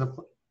 placed in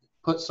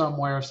put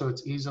somewhere so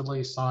it's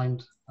easily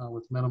signed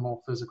with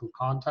minimal physical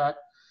contact.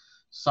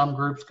 Some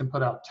groups can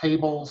put out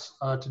tables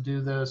to do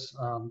this.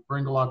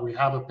 Bringalog, we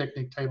have a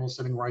picnic table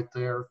sitting right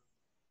there.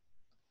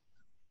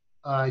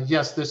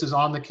 Yes, this is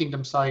on the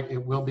Kingdom site.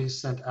 It will be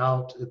sent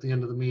out at the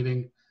end of the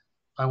meeting.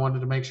 I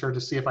wanted to make sure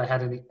to see if I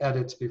had any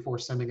edits before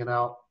sending it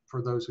out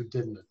for those who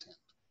didn't attend.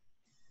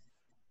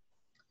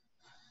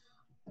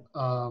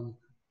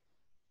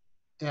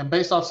 And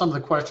based off some of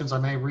the questions, I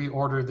may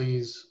reorder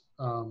these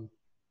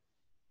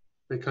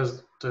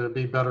because to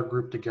be better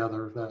grouped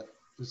together, that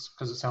is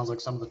because it sounds like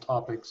some of the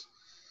topics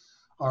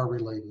are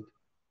related.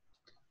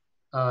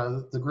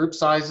 The group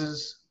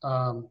sizes,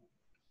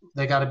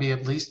 they got to be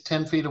at least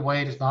 10 feet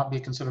away to not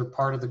be considered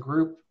part of the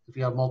group. If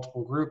you have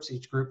multiple groups,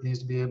 each group needs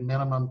to be a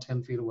minimum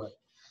 10 feet away.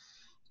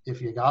 If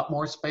you got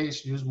more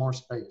space, use more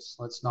space.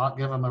 Let's not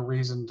give them a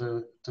reason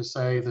to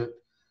say that,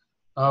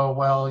 oh,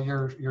 well,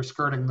 you're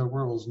skirting the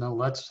rules. No,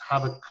 let's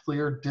have a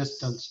clear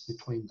distance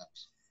between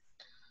those.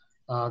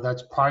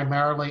 That's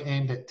primarily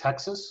aimed at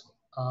Texas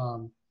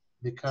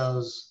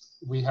because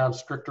we have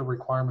stricter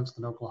requirements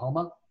than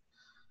Oklahoma.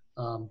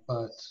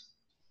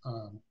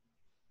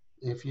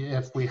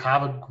 If we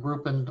have a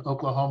group in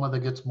Oklahoma that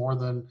gets more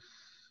than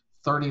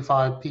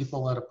 35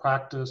 people at a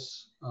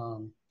practice,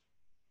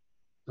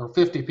 or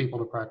 50 people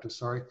to practice,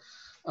 sorry,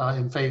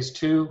 in phase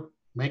 2,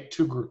 make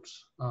 2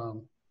 groups.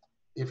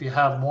 If you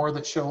have more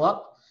that show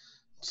up,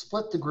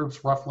 split the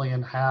groups roughly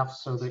in half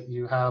so that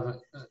you have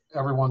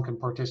everyone can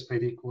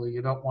participate equally.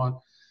 You don't want,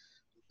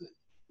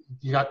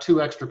 you got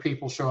 2 extra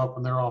people show up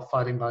and they're all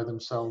fighting by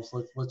themselves.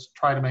 Let's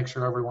try to make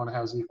sure everyone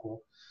has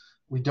equal.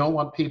 We don't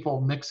want people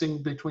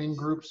mixing between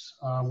groups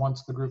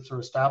once the groups are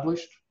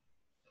established.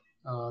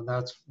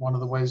 That's one of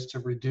the ways to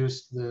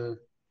reduce the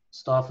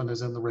stuff and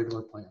is in the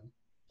regular plan.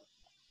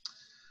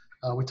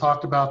 We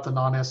talked about the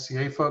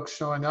non-SCA folks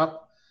showing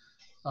up.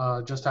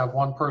 Just have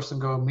one person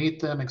go meet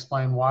them,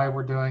 explain why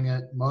we're doing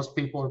it. Most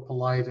people are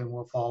polite and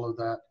will follow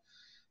that.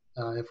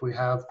 If we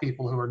have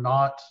people who are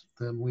not,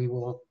 then we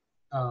will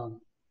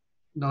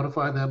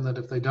notify them that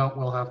if they don't,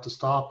 we'll have to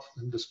stop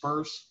and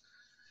disperse.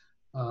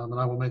 And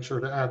I will make sure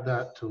to add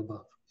that to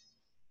above.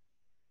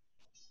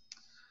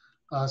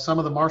 Some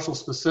of the marshal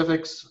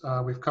specifics,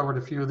 we've covered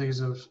a few of these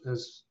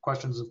as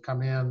questions have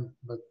come in,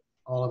 but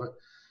all of it.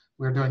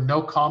 We're doing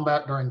no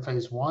combat during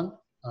phase 1.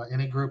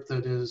 Any group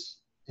that is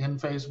in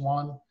phase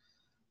 1,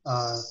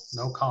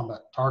 no combat.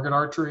 Target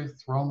archery,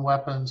 thrown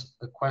weapons,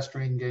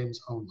 equestrian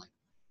games only.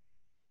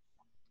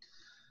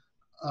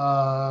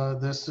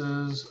 This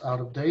is out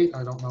of date.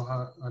 I don't know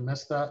how I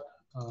missed that.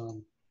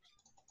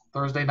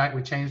 Thursday night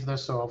we changed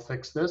this, so I'll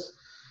fix this.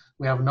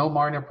 We have no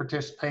minor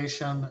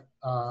participation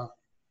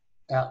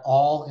at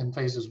all in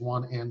phases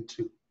 1 and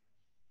 2.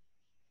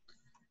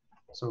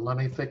 So let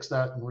me fix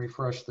that and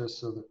refresh this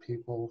so that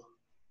people,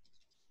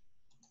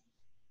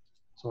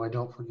 so I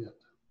don't forget.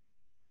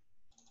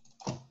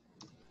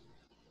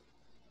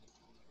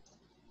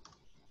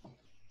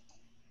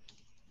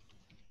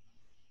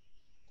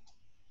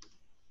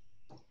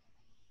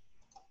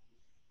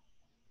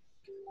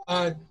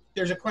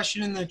 There's a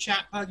question in the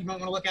chat, Pug, you might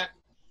want to look at.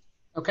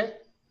 Okay.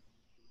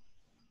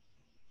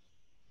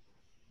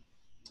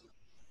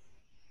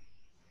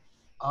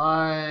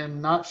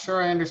 I'm not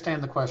sure I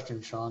understand the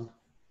question, Sean.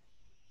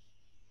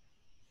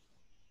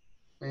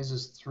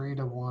 Phases 3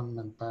 to 1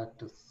 and back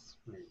to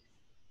 3.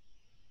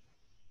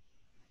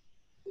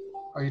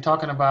 Are you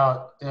talking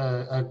about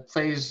a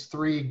phase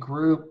 3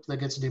 group that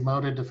gets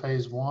demoted to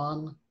phase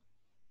 1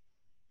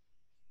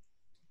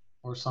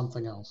 or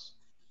something else?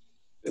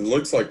 It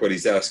looks like what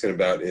he's asking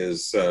about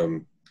is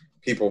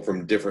people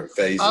from different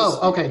phases.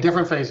 Oh, okay,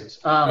 different phases.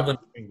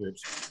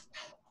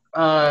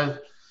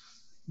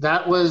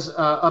 That was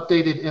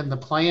updated in the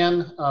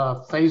plan.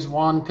 Phase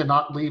 1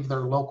 cannot leave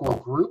their local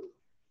group.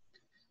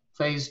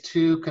 Phase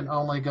 2 can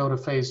only go to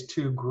phase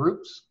 2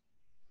 groups.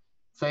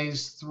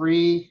 Phase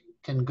 3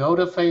 can go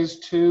to phase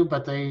 2,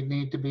 but they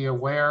need to be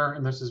aware,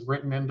 and this is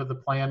written into the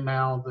plan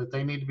now, that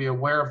they need to be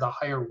aware of the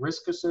higher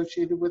risk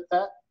associated with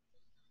that.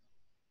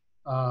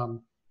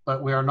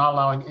 But we are not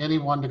allowing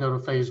anyone to go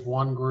to phase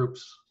 1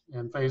 groups,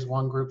 and phase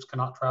 1 groups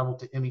cannot travel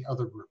to any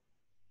other group.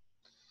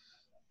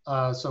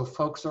 So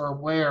folks are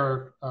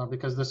aware,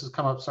 because this has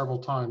come up several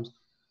times,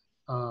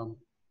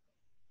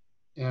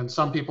 and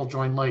some people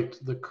join late.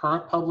 The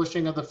current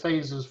publishing of the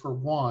phases for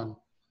 1,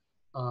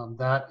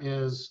 that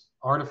is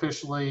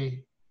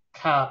artificially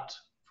capped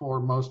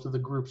for most of the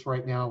groups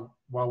right now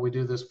while we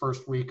do this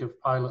first week of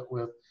pilot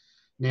with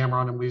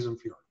Namron and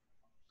Wiesenfjord.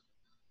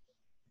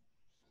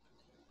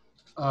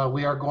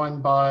 We are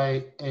going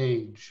by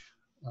age.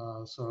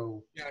 Yeah.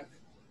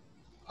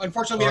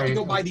 Unfortunately, we have to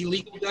go by the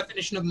legal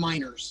definition of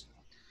minors.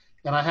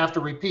 And I have to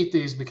repeat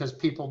these because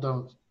people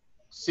don't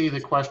see the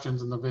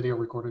questions in the video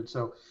recorded.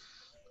 So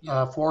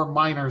for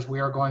minors, we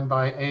are going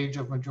by age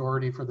of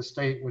majority for the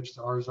state, which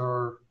ours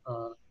are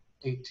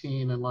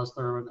 18 unless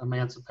they're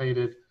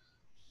emancipated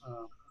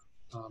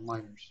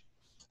minors.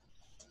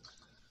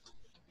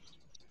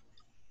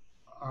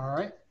 All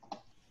right.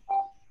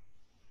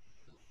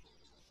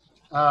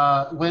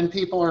 When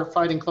people are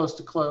fighting close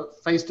to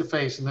face to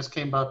face, and this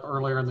came up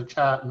earlier in the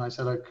chat, and I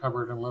said I'd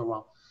cover it in a little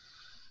while.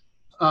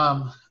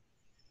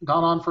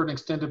 Gone on for an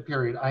extended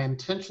period. I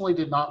intentionally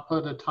did not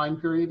put a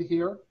time period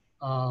here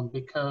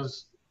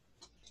because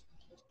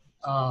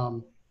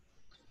I'm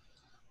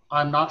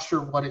not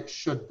sure what it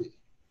should be.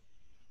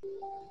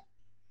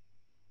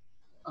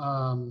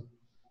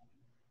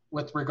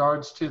 With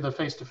regards to the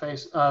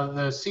face-to-face,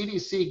 the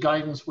CDC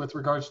guidance with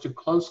regards to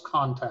close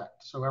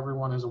contact, so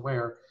everyone is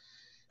aware,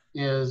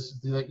 is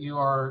that you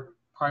are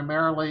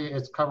primarily,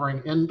 it's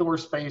covering indoor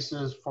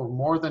spaces for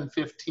more than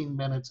 15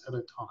 minutes at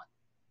a time.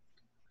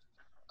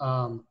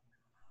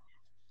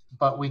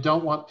 But we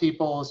don't want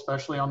people,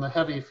 especially on the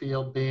heavy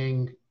field,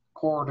 being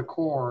core to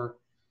core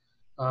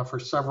for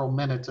several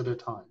minutes at a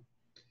time.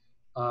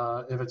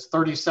 If it's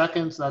 30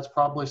 seconds, that's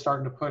probably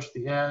starting to push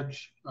the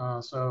edge.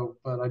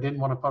 But I didn't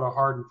want to put a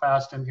hard and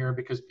fast in here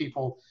because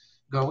people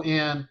go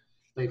in,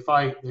 they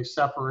fight, they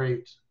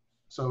separate.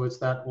 So it's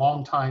that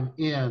long time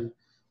in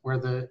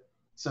where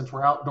since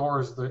we're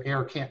outdoors, the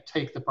air can't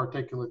take the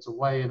particulates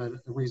away in a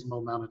reasonable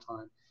amount of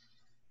time.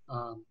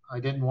 I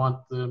didn't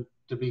want them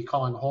to be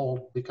calling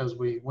hold because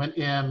we went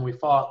in, we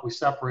fought, we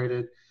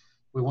separated,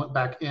 we went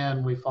back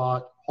in, we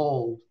fought,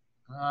 hold.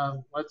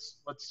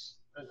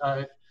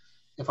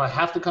 If I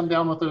have to come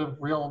down with a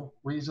real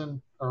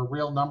reason or a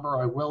real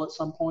number, I will at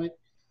some point.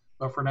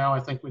 But for now, I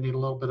think we need a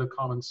little bit of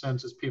common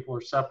sense as people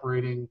are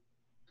separating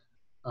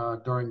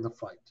during the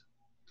fight.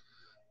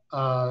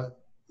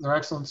 Their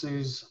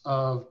Excellencies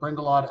of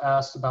Bringelad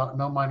asked about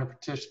no minor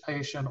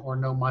participation or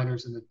no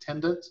minors in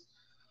attendance.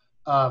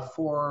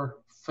 For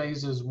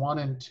phases 1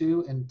 and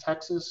 2 in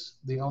Texas,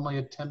 the only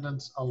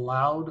attendants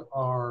allowed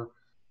are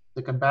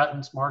the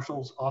combatants,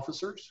 marshals,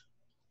 officers.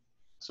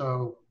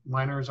 So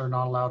minors are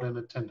not allowed in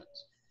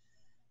attendance.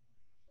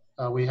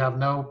 We have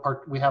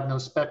no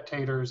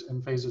spectators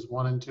in phases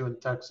 1 and 2 in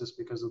Texas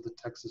because of the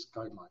Texas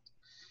guidelines.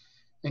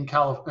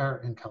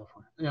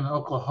 In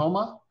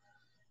Oklahoma,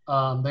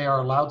 they are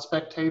allowed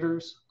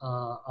spectators.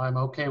 I'm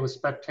okay with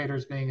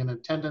spectators being in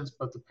attendance,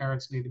 but the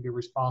parents need to be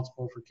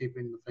responsible for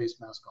keeping the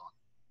face mask on.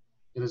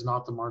 It is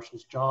not the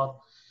marshal's job.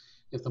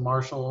 If the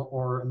marshal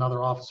or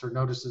another officer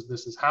notices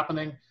this is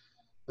happening,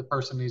 the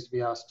person needs to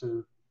be asked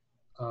to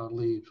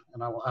leave,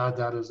 and I will add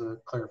that as a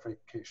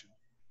clarification.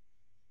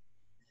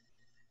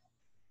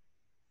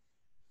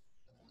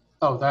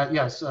 Oh, that,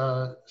 yes,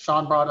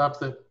 Sean brought up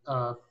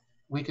that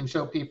we can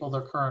show people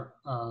their current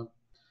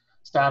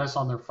status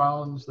on their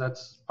phones.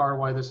 That's part of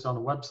why this is on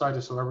the website,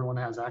 is so everyone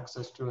has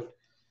access to it.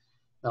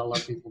 That'll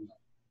let people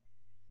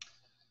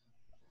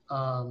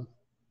know.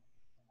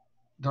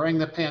 During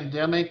the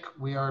pandemic,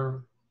 we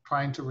are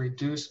trying to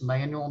reduce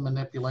manual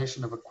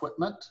manipulation of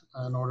equipment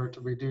in order to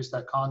reduce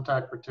that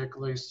contact,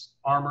 particularly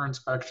armor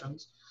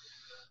inspections,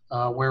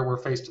 where we're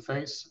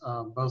face-to-face.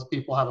 Both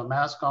people have a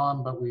mask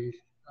on, but we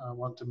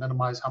want to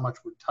minimize how much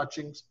we're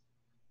touching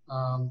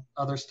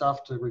other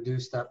stuff to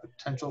reduce that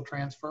potential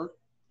transfer.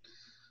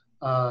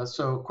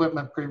 So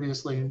equipment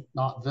previously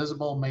not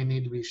visible may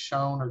need to be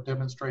shown or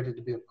demonstrated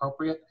to be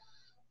appropriate.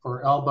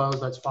 For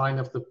elbows, that's fine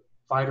if the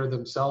fighter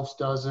themselves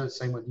does it,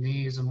 same with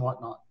knees and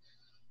whatnot.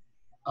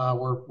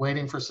 We're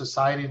waiting for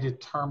society to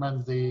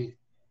determine the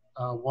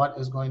what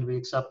is going to be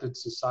accepted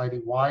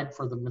society-wide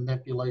for the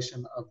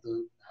manipulation of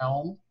the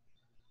helm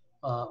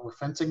or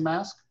fencing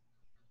mask.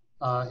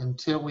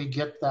 Until we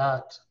get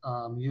that,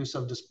 use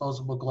of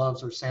disposable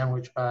gloves or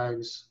sandwich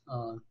bags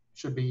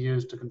should be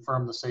used to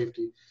confirm the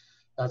safety.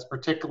 That's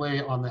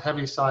particularly on the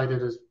heavy side.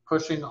 It is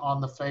pushing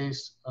on the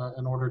face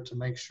in order to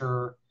make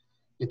sure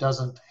it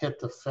doesn't hit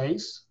the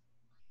face.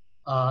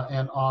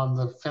 And on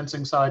the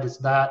fencing side, it's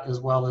that as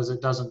well as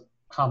it doesn't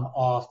come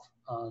off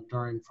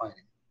during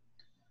fighting.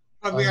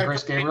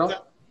 Grace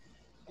Gabriel?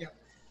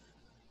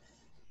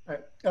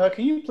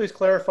 Can you please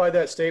clarify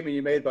that statement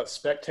you made about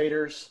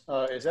spectators?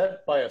 Is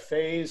that by a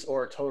phase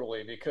or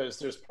totally? Because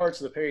there's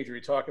parts of the page where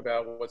you talk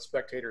about what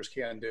spectators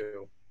can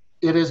do.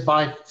 It is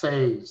by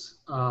phase.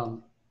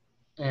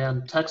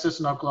 And Texas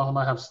and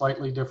Oklahoma have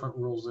slightly different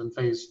rules in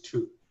phase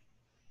 2.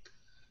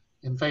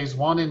 In phase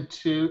 1 and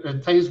 2,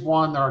 in phase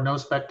 1, there are no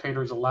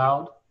spectators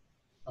allowed,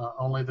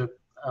 only the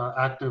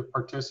active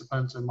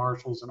participants and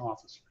marshals and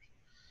officers.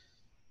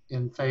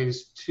 In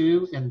phase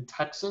 2 in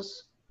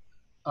Texas,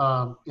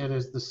 it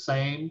is the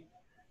same,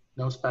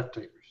 no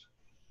spectators.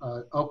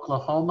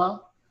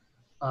 Oklahoma,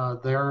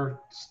 their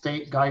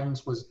state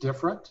guidance was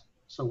different,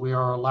 so we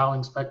are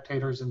allowing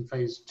spectators in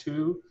phase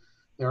 2.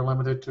 They're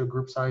limited to a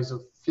group size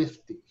of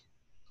 50,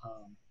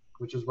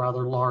 which is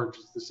rather large,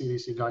 is the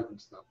CDC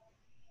guidance though.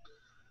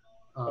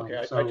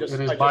 Okay, so it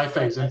is by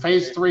phase. In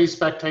phase 3,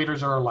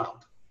 spectators are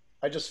allowed.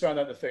 I just found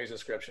that in the phase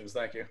descriptions.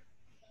 Thank you.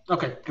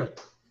 Okay, good.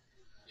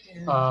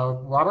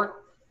 Robert?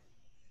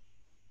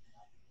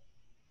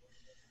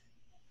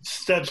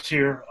 Steps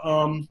here.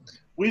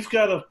 We've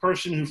got a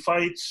person who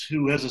fights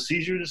who has a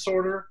seizure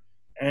disorder,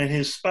 and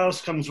his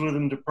spouse comes with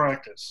him to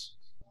practice.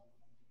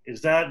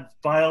 Does that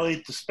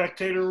violate the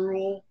spectator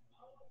rule?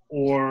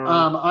 Or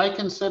I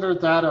consider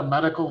that a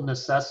medical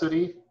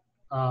necessity.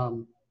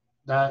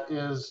 That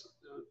is,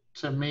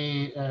 to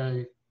me,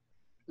 a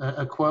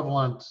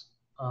equivalent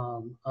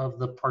of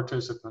the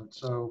participant.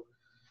 So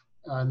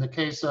in the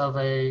case of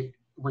a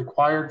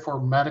required for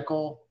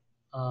medical,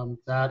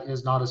 that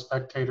is not a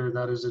spectator,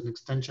 that is an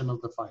extension of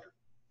the fighter.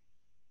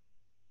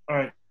 All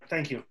right,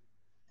 thank you.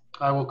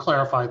 I will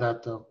clarify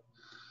that though.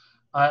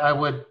 I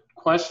would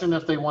question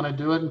if they want to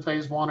do it in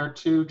phase 1 or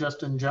 2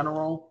 just in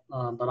general,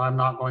 but I'm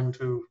not going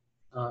to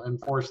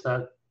enforce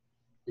that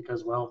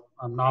because, well,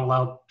 I'm not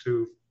allowed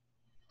to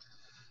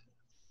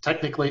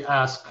technically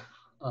ask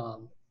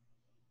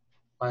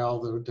by all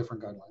the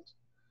different guidelines.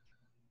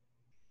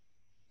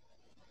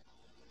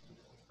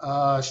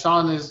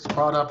 Sean has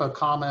brought up a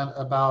comment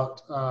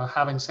about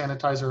having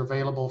sanitizer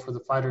available for the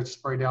fighter to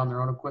spray down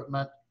their own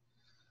equipment.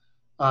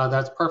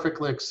 That's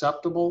perfectly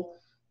acceptable.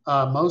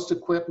 Most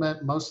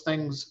equipment, most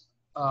things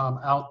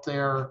out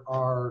there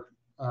are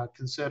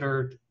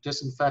considered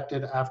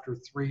disinfected after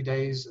 3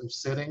 days of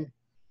sitting,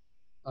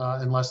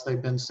 unless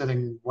they've been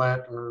sitting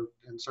wet or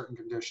in certain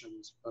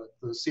conditions. But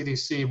the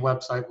CDC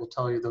website will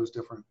tell you those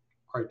different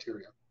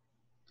criteria.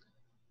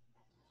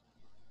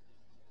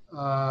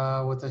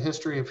 With the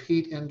history of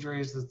heat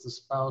injuries that the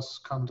spouse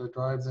come to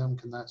drive them,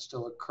 can that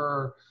still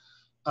occur?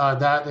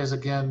 That is,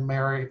 again,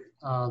 Mary,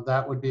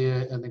 that would be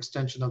an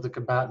extension of the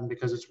combatant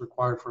because it's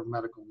required for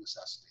medical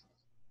necessity.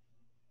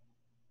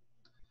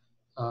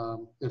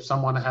 If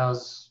someone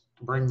has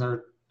to bring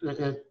their,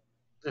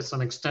 it's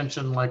an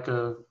extension like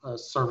a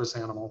service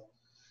animal.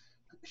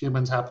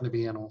 Humans happen to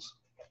be animals.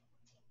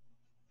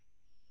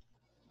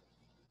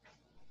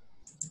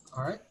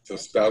 All right. So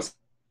spouse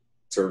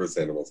service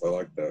animals, I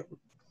like that.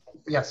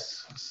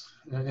 Yes,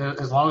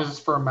 as long as it's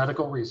for a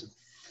medical reason.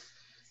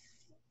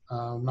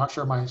 I'm not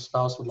sure my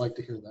spouse would like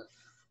to hear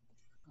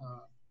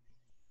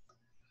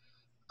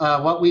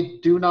that. What we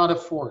do not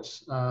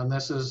enforce, and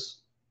this is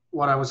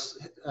what I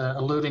was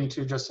alluding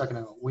to just a second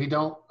ago, we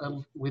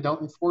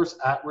don't enforce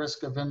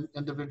at-risk of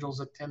individuals'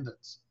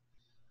 attendance.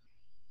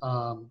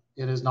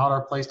 It is not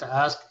our place to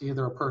ask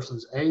either a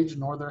person's age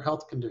nor their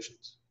health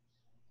conditions.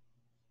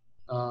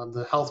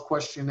 The health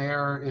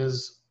questionnaire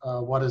is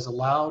what is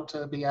allowed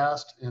to be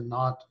asked and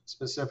not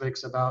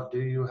specifics about do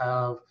you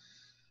have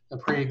a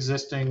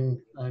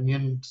pre-existing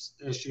immune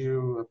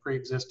issue, a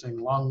pre-existing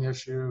lung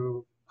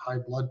issue, high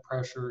blood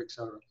pressure,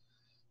 etc.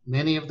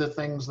 Many of the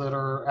things that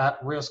are at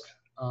risk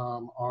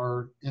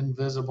are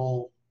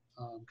invisible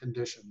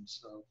conditions.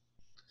 So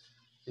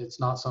it's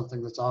not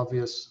something that's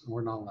obvious, and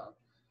we're not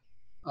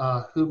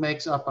allowed. Who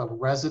makes up a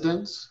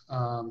residence?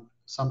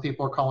 Some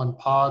people are calling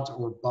pods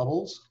or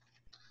bubbles.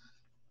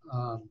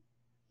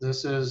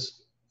 This is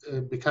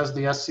because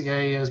the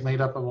SCA is made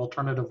up of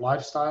alternative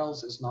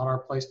lifestyles. It's not our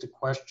place to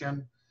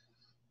question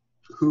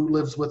who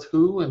lives with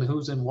who and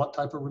who's in what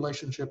type of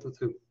relationship with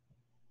who.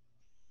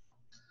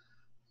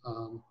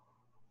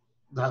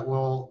 That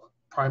will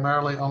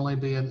primarily only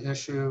be an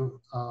issue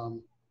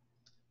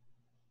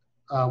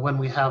when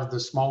we have the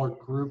smaller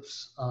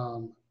groups.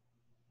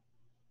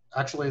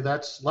 Actually,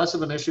 that's less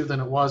of an issue than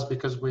it was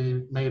because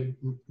we made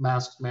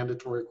masks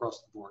mandatory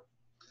across the board.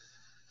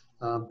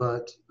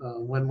 But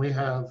when we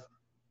have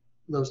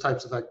those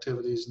types of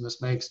activities, and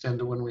this may extend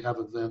to when we have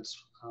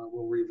events,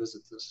 we'll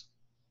revisit this.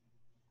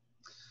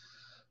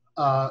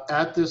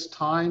 At this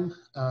time,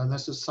 and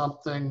this is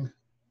something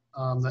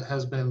that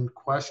has been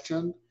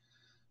questioned,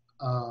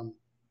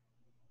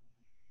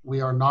 we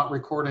are not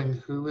recording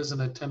who is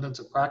in attendance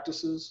at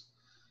practices.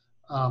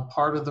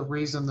 Part of the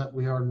reason that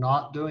we are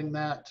not doing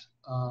that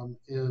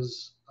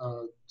is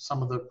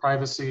some of the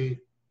privacy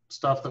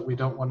stuff that we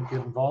don't want to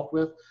get involved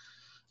with.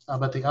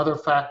 But the other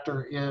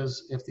factor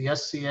is if the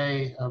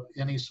SCA of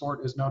any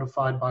sort is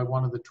notified by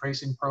one of the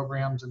tracing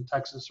programs in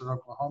Texas or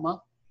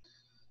Oklahoma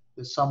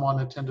that someone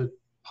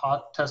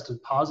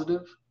tested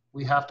positive,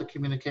 we have to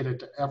communicate it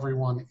to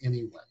everyone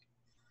anyway.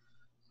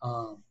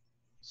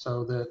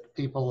 So that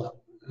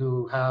people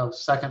who have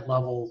second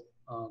level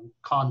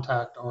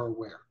contact are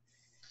aware.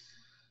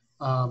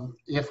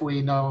 If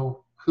we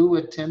know who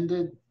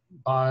attended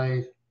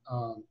by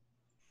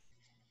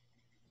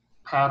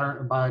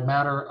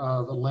matter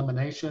of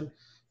elimination,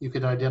 you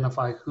could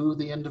identify who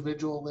the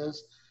individual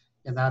is,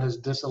 and that is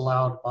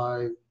disallowed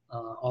by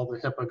all the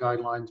HIPAA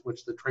guidelines,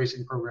 which the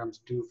tracing programs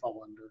do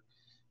fall under,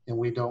 and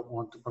we don't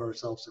want to put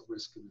ourselves at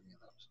risk in any of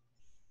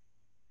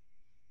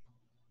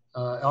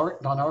those.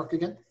 Don Elric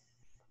again?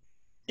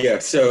 Yeah,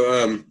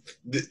 so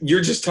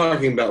you're just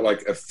talking about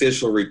like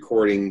official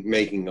recording,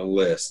 making a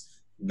list.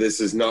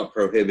 This is not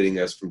prohibiting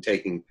us from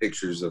taking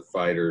pictures of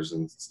fighters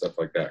and stuff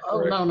like that,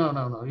 correct? Oh,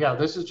 no. Yeah,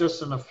 this is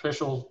just an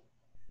official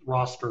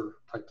roster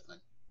type thing.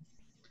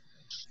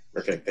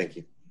 Okay, thank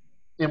you.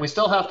 And we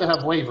still have to have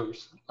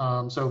waivers.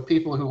 So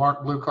people who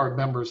aren't blue card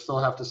members still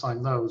have to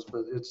sign those,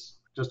 but it's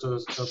just an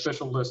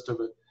official list of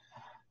it.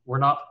 We're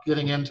not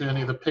getting into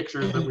any of the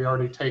pictures that we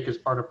already take as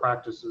part of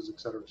practices, et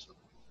cetera.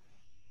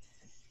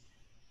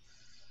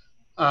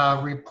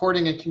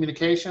 Reporting and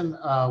communication,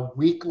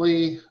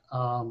 weekly,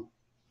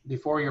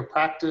 before your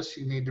practice,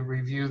 you need to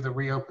review the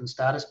reopen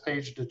status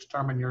page to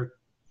determine your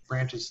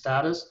branch's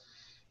status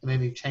and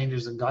any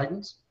changes in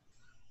guidance.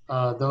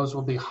 Those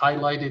will be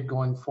highlighted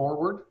going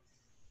forward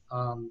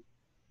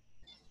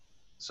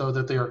so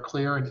that they are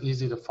clear and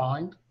easy to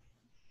find.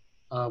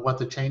 What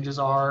the changes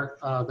are,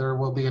 there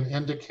will be an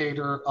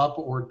indicator up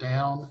or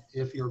down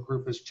if your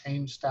group has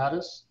changed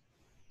status.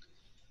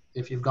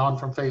 If you've gone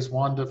from phase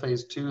 1 to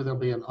phase 2, there'll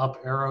be an up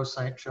arrow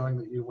showing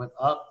that you went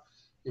up.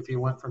 If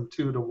you went from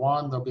 2 to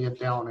 1, there'll be a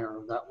down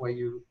arrow. That way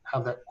you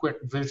have that quick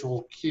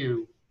visual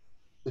cue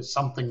that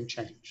something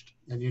changed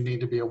and you need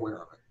to be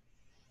aware of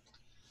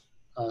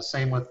it.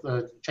 Same with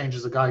the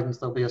changes of guidance.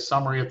 There'll be a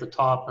summary at the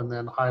top and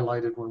then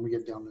highlighted when we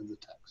get down into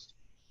text.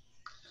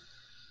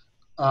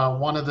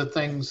 One of the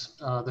things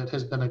that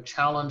has been a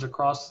challenge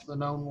across the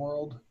known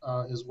world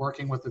is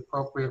working with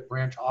appropriate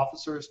branch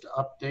officers to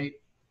update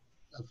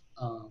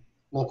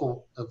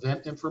local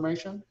event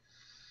information.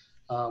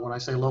 When I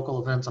say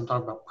local events, I'm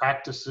talking about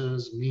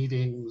practices,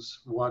 meetings,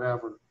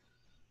 whatever.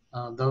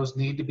 Those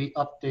need to be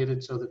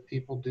updated so that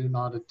people do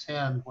not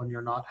attend when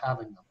you're not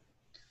having them.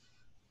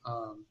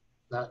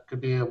 That could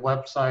be a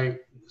website.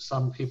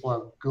 Some people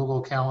have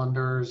Google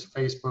calendars,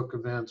 Facebook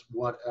events,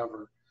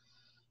 whatever.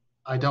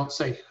 I don't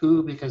say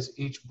who because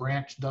each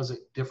branch does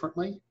it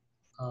differently.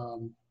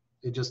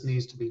 It just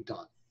needs to be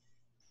done.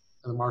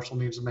 And the marshal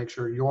needs to make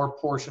sure your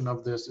portion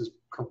of this is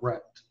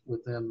correct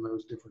within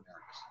those different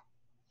areas.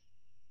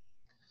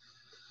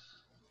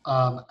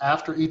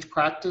 After each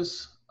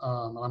practice,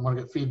 I'm going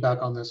to get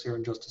feedback on this here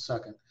in just a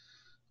second.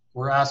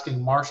 We're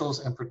asking marshals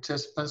and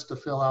participants to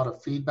fill out a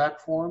feedback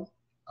form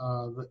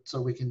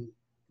so we can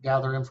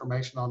gather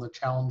information on the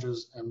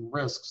challenges and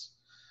risks,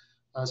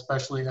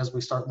 especially as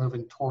we start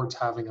moving towards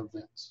having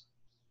events.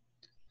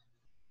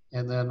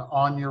 And then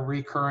on your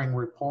recurring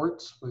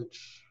reports,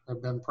 which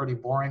have been pretty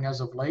boring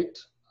as of late,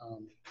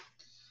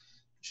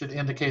 should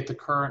indicate the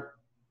current,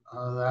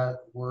 that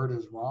word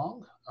is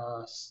wrong,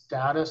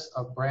 status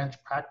of branch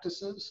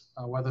practices,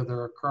 whether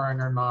they're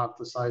occurring or not,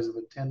 the size of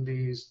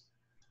attendees,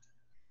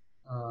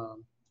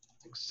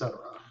 etc.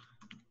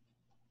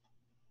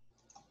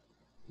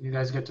 You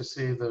guys get to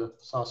see the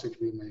sausage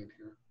being made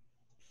here.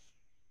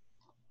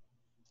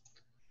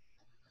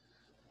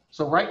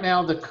 So right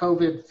now, the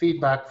COVID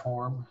feedback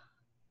form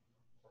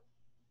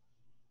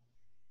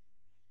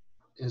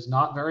is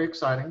not very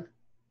exciting.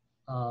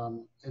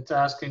 It's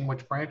asking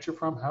which branch you're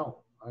from.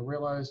 Hell, I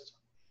realized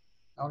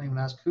I don't even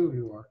ask who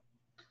you are.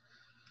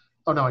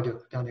 Oh no, I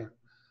do, down here.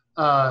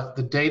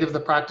 The date of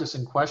the practice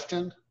in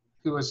question,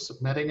 who is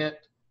submitting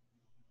it,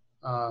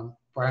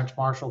 branch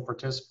marshal,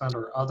 participant,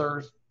 or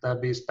others.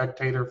 That'd be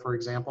spectator, for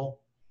example.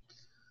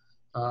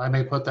 I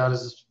may put that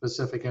as a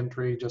specific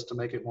entry just to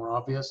make it more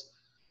obvious.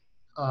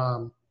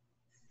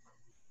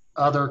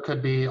 Other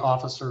could be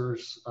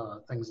officers,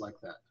 things like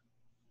that.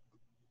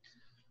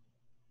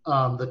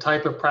 The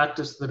type of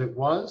practice that it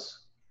was.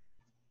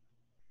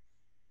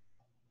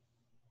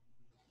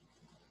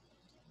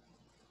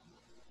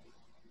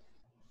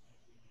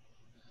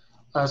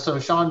 So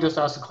Sean just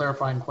asked a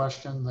clarifying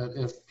question that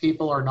if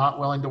people are not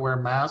willing to wear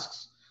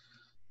masks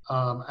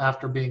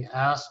after being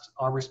asked,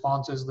 our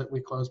response is that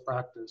we close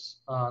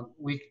practice.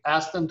 We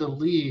ask them to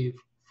leave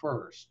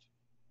first.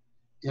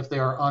 If they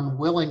are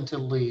unwilling to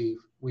leave,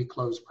 we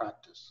close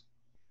practice.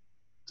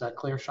 Is that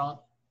clear, Sean?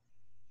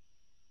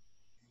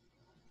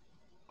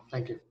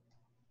 Thank you.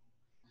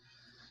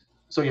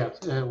 So yeah,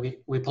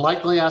 we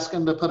politely ask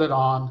them to put it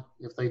on.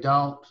 If they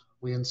don't,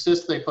 we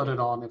insist they put it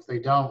on. If they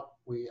don't,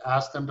 we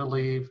ask them to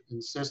leave,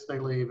 insist they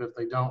leave. If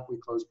they don't, we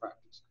close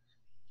practice.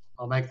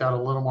 I'll make that a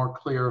little more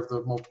clear of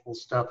the multiple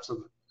steps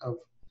of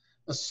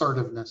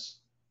assertiveness.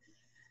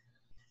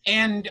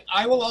 And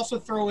I will also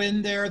throw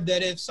in there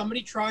that if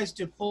somebody tries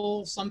to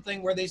pull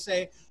something where they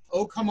say,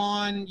 oh, come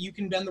on, you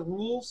can bend the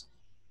rules,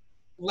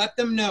 let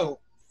them know.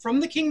 From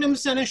the Kingdom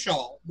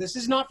Seneschal, this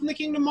is not from the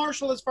Kingdom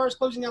Marshal as far as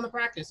closing down the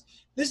practice.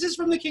 This is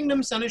from the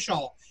Kingdom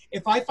Seneschal.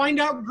 If I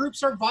find out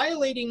groups are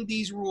violating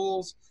these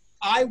rules,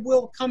 I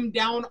will come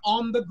down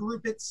on the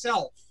group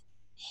itself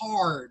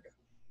hard.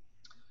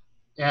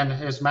 And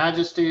His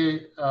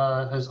Majesty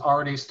has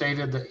already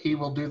stated that he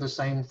will do the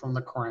same from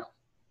the Crown.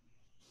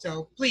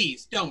 So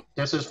please don't.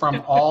 This is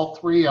from all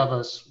three of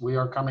us. We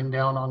are coming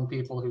down on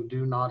people who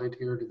do not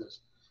adhere to this.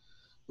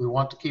 We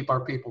want to keep our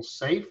people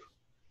safe.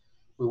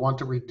 We want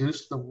to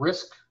reduce the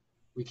risk.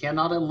 We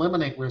cannot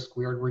eliminate risk.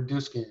 We are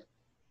reducing it.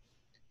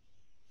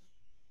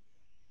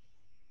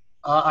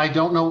 I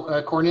don't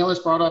know. Cornelius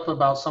brought up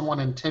about someone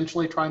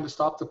intentionally trying to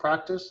stop the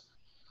practice.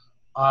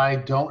 I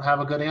don't have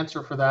a good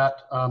answer for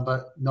that,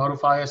 but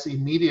notify us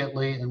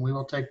immediately and we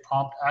will take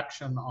prompt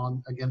action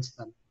against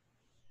them.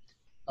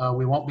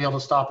 We won't be able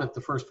to stop it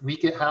the first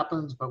week it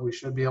happens, but we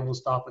should be able to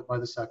stop it by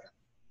the second.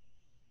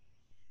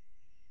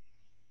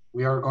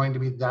 We are going to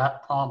be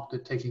that prompt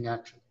at taking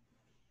action.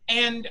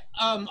 And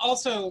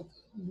also,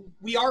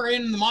 we are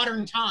in the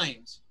modern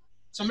times.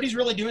 Somebody's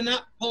really doing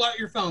that, pull out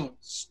your phone.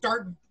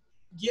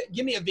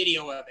 Give me a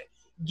video of it.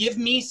 Give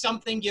me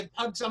something, give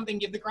Pug something,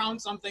 give the Crown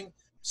something,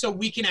 so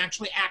we can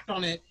actually act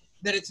on it.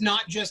 That it's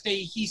not just a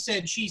he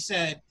said, she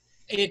said.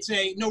 It's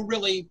a, no,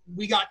 really,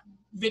 we got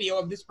video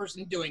of this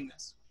person doing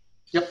this.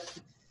 Yep,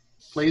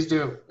 please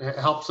do. It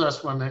helps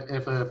us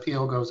if an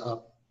appeal goes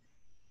up.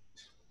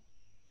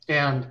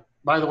 And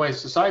by the way,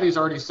 society's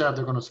already said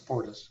they're going to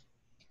support us.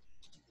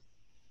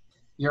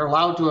 You're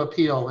allowed to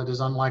appeal. It is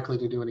unlikely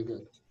to do any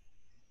good.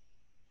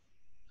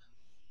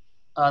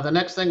 The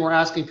next thing we're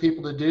asking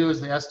people to do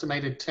is the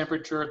estimated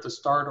temperature at the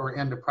start or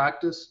end of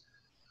practice.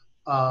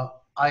 I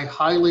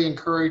highly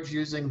encourage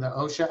using the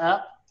OSHA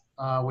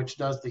app, which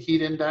does the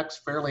heat index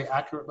fairly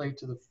accurately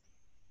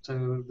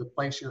to the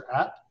place you're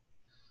at.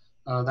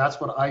 That's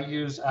what I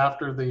use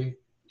after the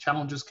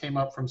challenges came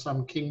up from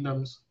some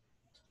kingdoms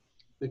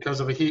because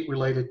of a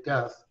heat-related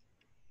death,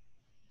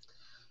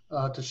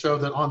 to show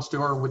that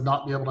Onsteuer would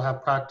not be able to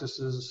have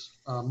practices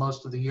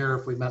most of the year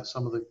if we met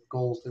some of the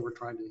goals they were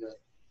trying to hit.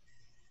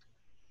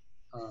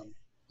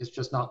 It's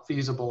just not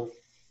feasible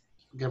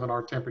given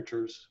our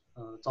temperatures.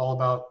 It's all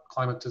about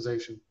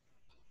climatization.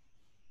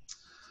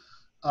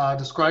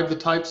 Describe the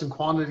types and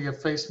quantity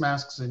of face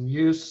masks in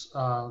use.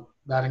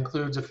 That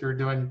includes if you're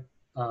doing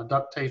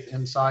duct tape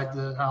inside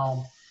the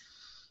helm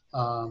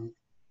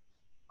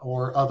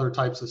or other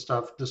types of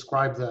stuff.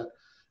 Describe that.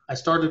 I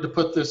started to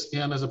put this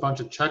in as a bunch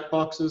of check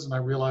boxes and I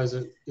realized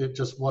it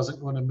just wasn't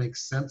going to make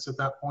sense at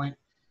that point.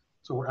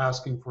 So we're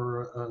asking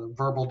for a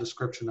verbal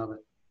description of it.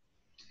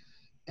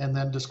 And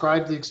then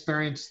describe the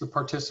experience the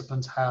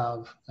participants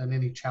have and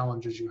any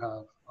challenges you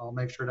have. I'll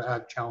make sure to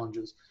add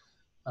challenges.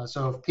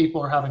 So if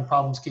people are having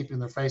problems keeping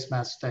their face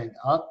mask staying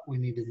up, we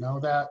need to know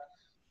that.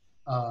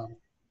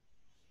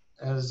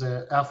 As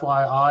a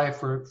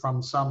FYI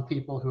from some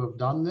people who have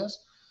done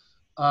this,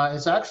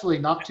 it's actually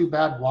not too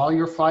bad while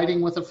you're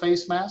fighting with a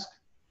face mask.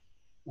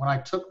 When I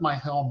took my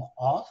helm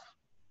off,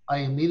 I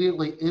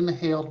immediately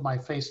inhaled my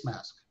face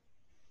mask.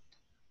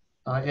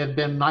 It had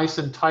been nice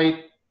and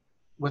tight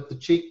with the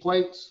cheek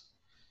plates.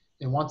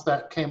 And once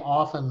that came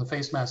off and the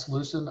face mask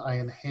loosened, I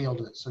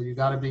inhaled it. So you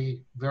got to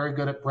be very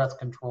good at breath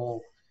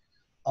control.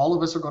 All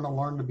of us are going to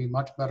learn to be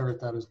much better at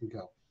that as we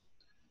go.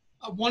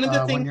 One of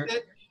the things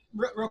that,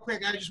 real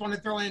quick, I just want to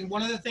throw in,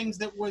 one of the things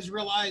that was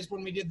realized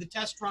when we did the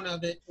test run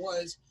of it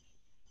was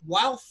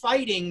while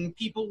fighting,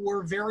 people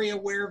were very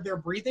aware of their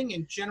breathing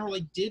and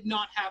generally did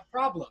not have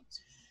problems.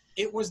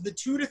 It was the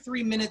 2 to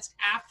 3 minutes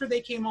after they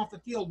came off the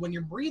field when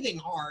you're breathing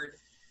hard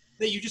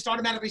that you just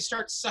automatically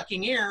start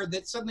sucking air,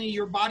 that suddenly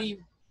your body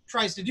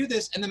tries to do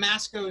this and the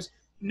mask goes,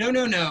 no,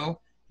 no, no,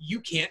 you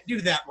can't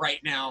do that right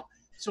now.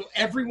 So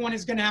everyone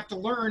is going to have to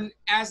learn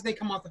as they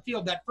come off the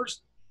field. That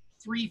first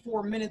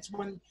 3-4 minutes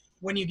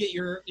when you get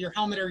your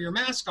helmet or your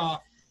mask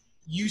off,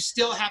 you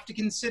still have to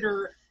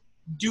consider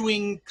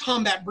doing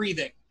combat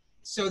breathing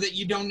so that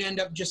you don't end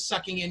up just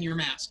sucking in your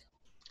mask.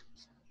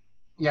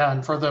 Yeah,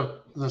 and for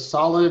the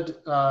solid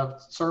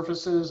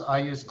surfaces, I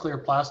used clear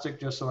plastic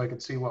just so I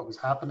could see what was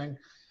happening.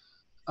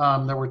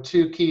 There were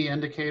 2 key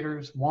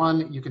indicators.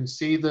 One, you can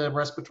see the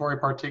respiratory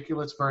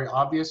particulates very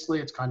obviously.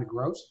 It's kind of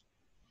gross.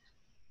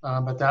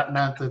 But that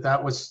meant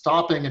that was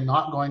stopping and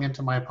not going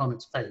into my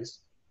opponent's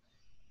face.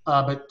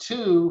 But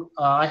 2,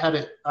 I had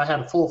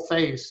a full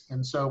face,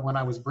 and so when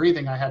I was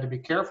breathing, I had to be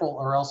careful,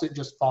 or else it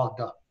just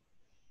fogged up.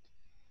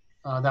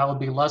 That would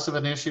be less of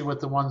an issue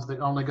with the ones that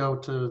only go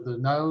to the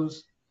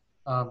nose,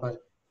 but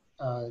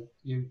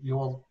you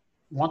will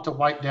want to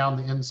wipe down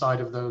the inside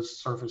of those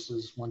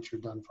surfaces once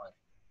you're done fighting.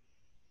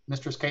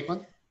 Mistress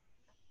Caitlin?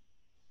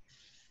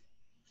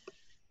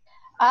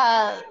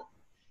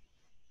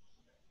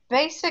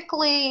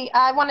 Basically,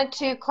 I wanted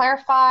to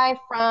clarify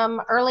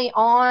from early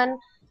on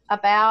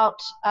about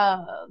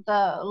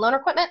the loan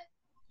equipment.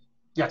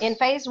 Yes. In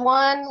phase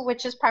 1,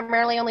 which is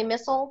primarily only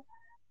missile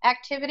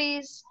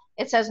activities,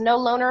 it says no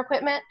loaner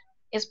equipment.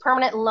 Is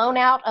permanent loan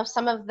out of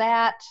some of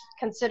that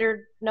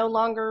considered no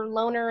longer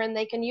loaner and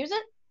they can use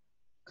it?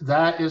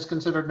 That is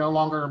considered no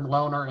longer a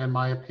loaner, in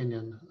my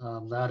opinion.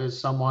 That is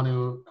someone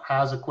who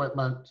has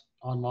equipment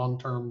on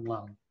long-term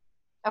loan.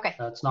 Okay.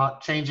 That's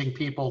not changing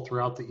people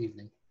throughout the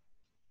evening.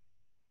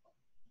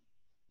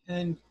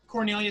 And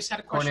Cornelius had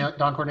a question.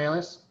 Don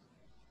Cornelius?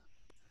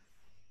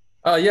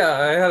 Yeah,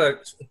 I had a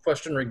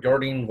question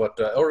regarding what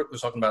Ulrich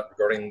was talking about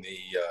regarding the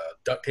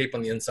duct tape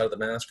on the inside of the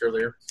mask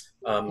earlier.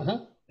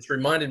 It's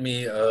reminded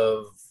me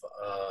of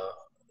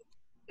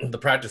the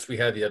practice we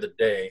had the other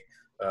day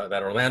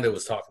that Orlando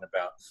was talking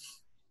about.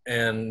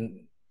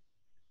 And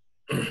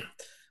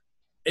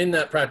in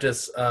that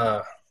practice,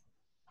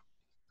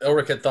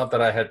 Ulrich had thought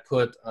that I had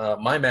put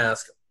my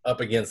mask up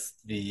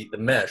against the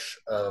mesh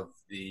of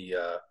the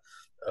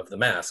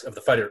mask, of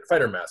the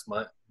fighter mask,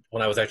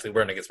 when I was actually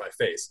wearing it against my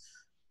face.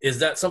 Is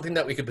that something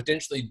that we could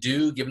potentially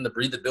do, given the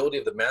breathability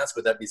of the mask?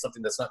 Would that be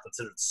something that's not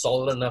considered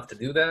solid enough to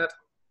do that?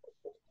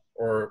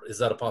 Or is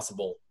that a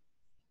possible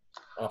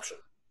option?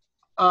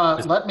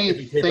 Let me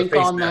think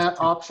on that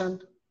option.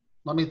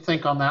 Let me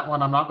think on that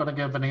one. I'm not going to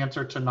give an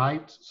answer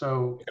tonight.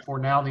 So for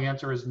now, the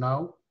answer is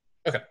no.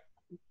 Okay.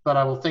 But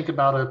I will think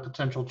about a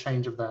potential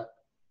change of that.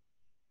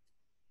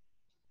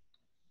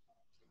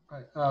 All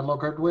right.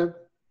 Logardwib?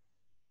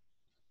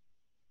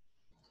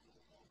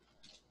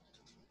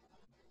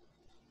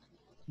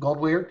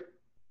 Goldweird?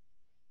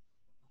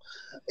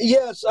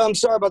 Yes, I'm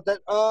sorry about that.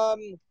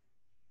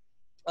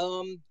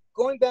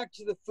 Going back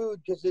to the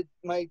food, because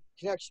my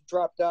connection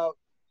dropped out.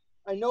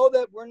 I know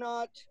that we're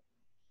not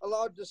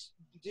allowed to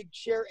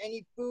share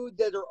any food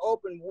that are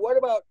open. What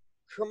about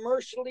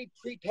commercially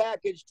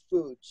prepackaged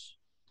foods?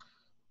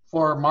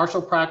 For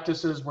martial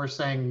practices, we're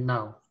saying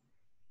no.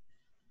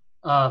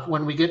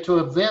 When we get to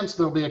events,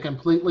 there'll be a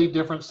completely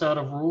different set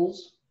of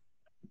rules.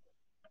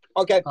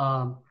 Okay.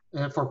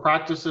 And for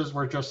practices,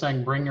 we're just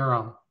saying bring your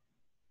own.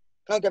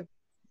 Okay.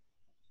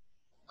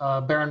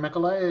 Baron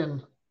Michelet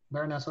and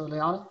Baroness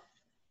Oleana?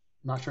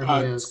 Not sure who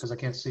it is because I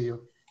can't see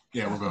you.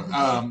 Yeah, we're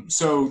going.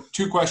 So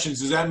 2 questions.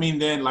 Does that mean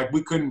then, like,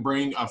 we couldn't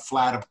bring a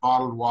flat of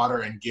bottled water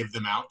and give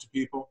them out to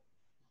people?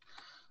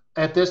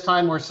 At this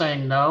time, we're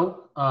saying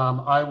no.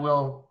 I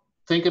will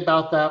think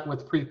about that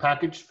with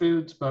prepackaged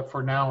foods, but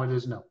for now, it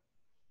is no.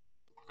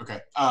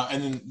 Okay.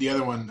 And then the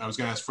other one I was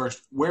going to ask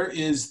first, where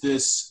is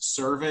this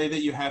survey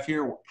that you have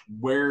here?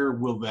 Where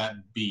will that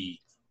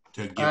be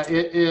to give?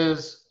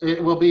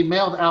 It will be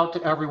mailed out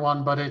to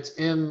everyone, but it's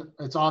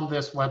on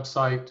this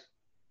website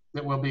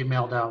that will be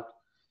mailed out.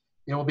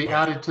 It will be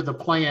added to the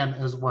plan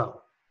as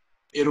well.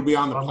 It'll be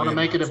on the plan. I'm going to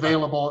make it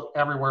available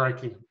everywhere I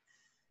can.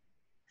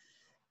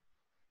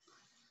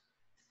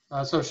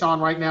 So Sean,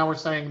 right now we're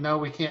saying no,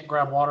 we can't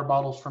grab water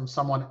bottles from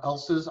someone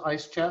else's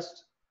ice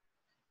chest.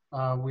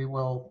 I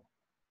will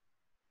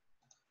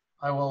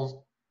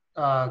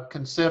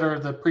consider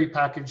the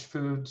prepackaged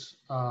foods,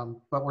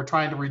 but we're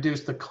trying to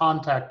reduce the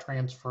contact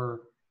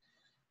transfer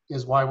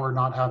is why we're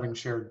not having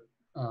shared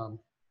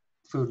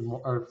food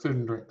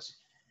and drinks.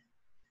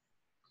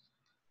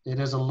 It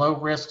is a low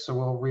risk, so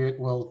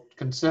we'll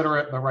consider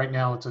it, but right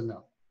now it's a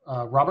no.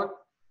 Robert?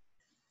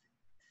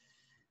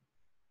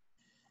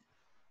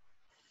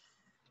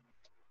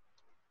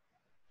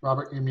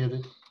 Robert, you're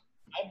muted.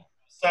 I'm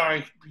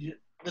sorry.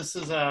 This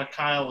is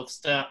Kyle with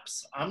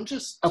Steps.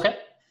 Okay.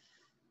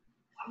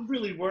 I'm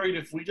really worried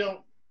if we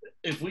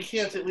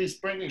can't at least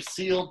bring a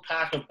sealed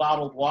pack of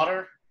bottled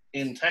water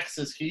in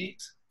Texas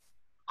heat.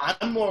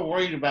 I'm more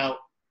worried about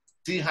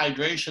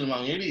dehydration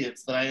among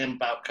idiots than I am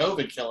about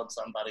COVID killing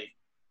somebody.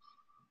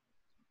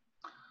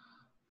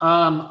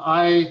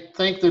 I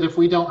think that if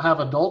we don't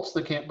have adults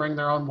that can't bring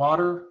their own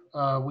water,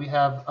 we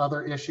have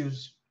other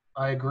issues.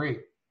 I agree.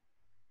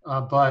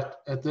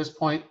 But at this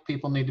point,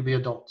 people need to be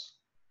adults.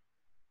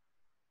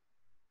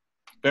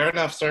 Fair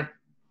enough, sir.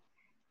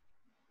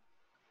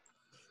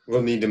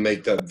 We'll need to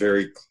make that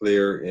very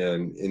clear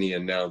in any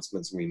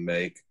announcements we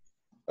make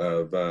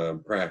of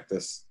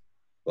practice,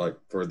 like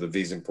for the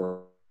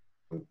Wiesenform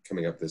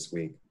coming up this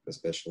week,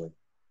 especially.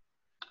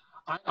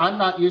 I'm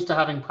not used to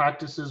having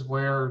practices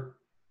where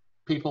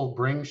people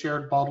bring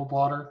shared bottled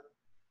water,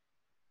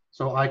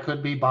 so I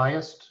could be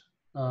biased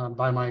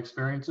by my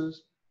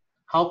experiences.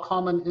 How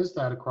common is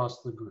that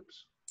across the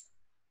groups?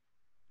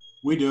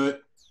 We do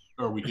it,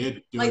 or we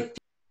did do it.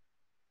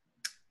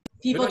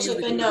 People chip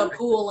into a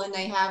pool and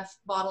they have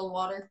bottled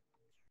water.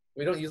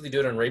 We don't usually do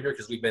it on Rapier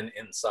because we've been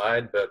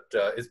inside, but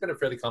it's been a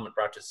fairly common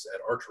practice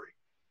at archery.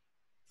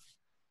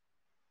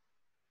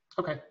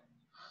 Okay.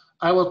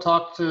 I will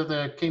talk to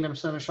the Kingdom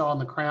Seneschal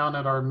and the Crown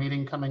at our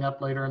meeting coming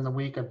up later in the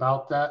week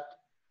about that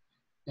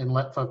and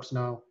let folks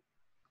know.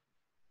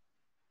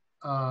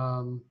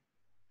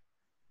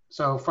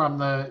 So from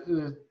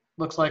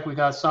looks like we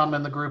got some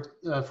in the group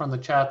from the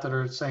chat that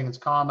are saying it's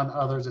common,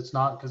 others it's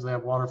not because they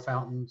have water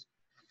fountains.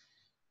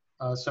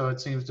 So it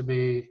seems to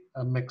be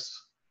a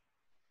mix.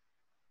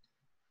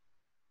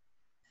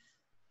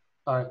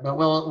 All right, but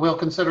we'll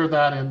consider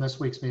that in this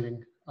week's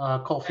meeting.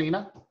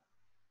 Colfina?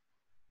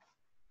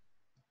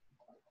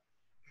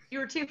 You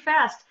were too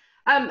fast.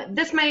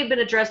 This may have been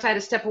addressed. I had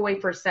to step away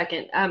for a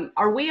second.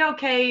 Are we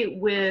okay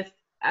with,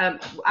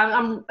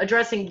 I'm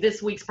addressing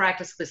this week's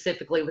practice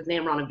specifically with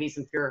Namron and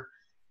Visenpure.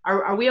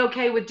 Are we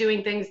okay with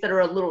doing things that are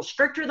a little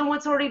stricter than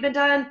what's already been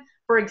done?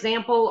 For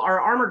example,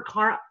 our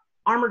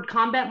armored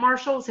combat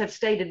marshals have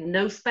stated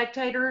no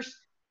spectators,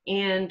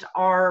 and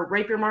our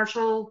rapier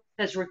marshal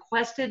has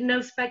requested no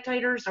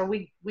spectators. Are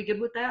we good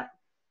with that?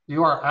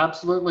 You are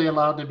absolutely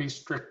allowed to be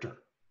stricter.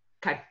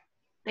 Okay,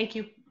 thank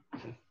you.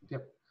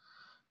 Yep.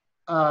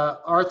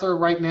 Arthur,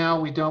 right now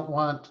we don't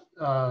want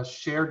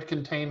shared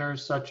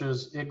containers such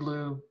as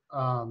igloo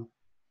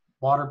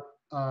water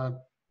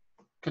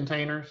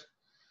containers.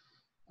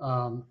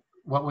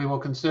 What we will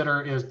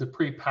consider is the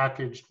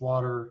prepackaged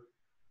water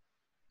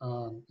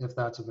if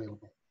that's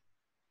available.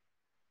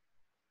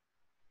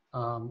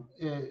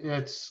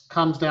 It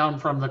comes down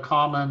from the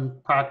common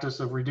practice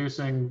of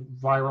reducing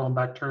viral and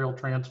bacterial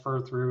transfer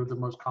through the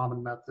most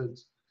common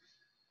methods.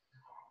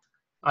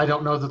 I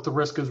don't know that the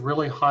risk is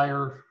really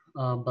higher,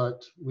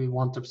 but we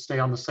want to stay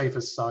on the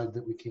safest side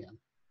that we can.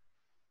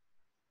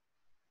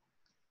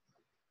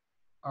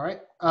 All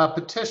right,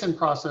 petition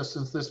process,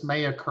 since this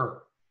may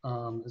occur.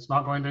 It's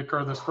not going to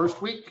occur this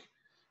first week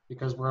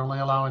because we're only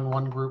allowing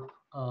one group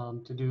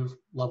to do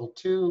level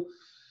 2.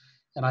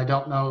 And I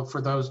don't know for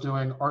those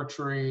doing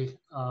archery,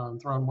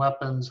 thrown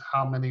weapons,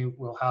 how many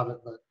will have it,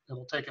 but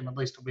it'll take them at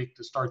least a week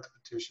to start the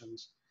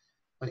petitions.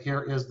 But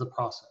here is the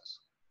process.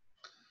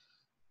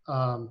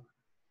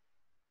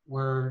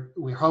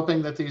 We're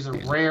hoping that these are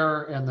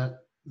rare and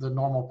that the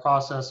normal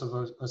process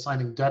of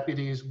assigning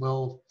deputies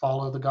will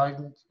follow the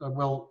guidance,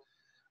 will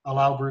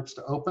allow groups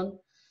to open.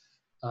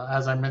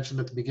 As I mentioned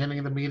at the beginning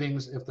of the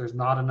meetings, if there's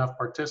not enough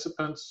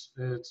participants,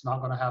 it's not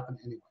going to happen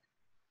anyway.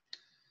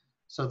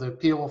 So the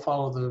appeal will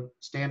follow the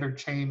standard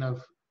chain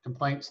of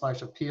complaint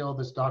 / appeal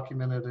that's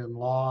documented in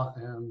law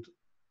and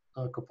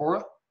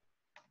corpora.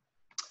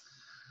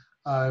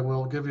 I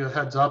will give you a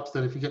heads up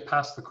that if you get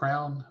past the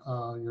crown,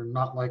 you're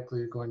not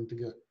likely going to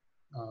get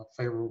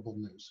favorable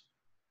news.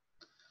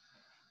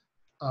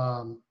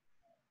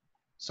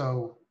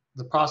 So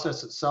the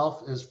process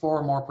itself is 4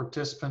 or more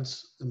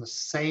participants in the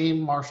same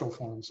martial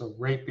form, so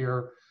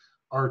rapier,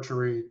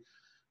 archery,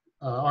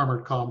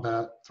 armored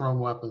combat, thrown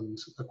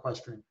weapons,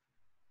 equestrian.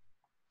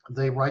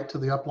 They write to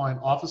the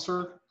upline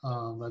officer,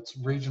 that's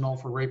regional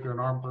for rapier and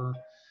armor,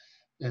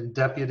 and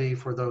deputy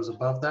for those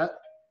above that.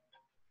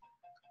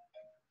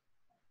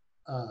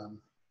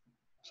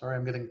 Sorry,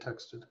 I'm getting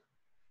texted.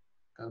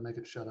 Gotta make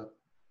it shut up.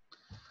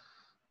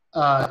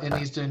 It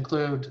needs to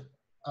include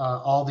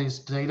all these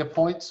data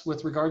points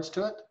with regards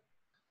to it.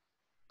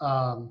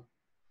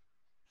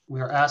 We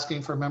are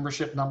asking for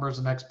membership numbers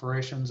and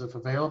expirations if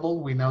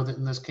available. We know that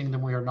in this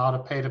kingdom we are not a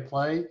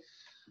pay-to-play,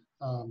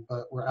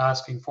 but we're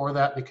asking for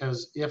that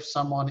because if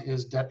someone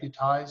is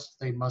deputized,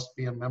 they must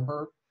be a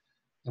member,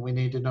 and we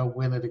need to know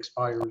when it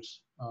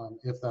expires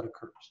if that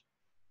occurs.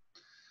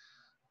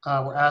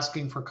 We're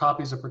asking for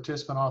copies of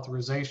participant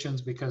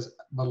authorizations because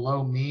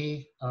below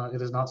me,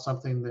 it is not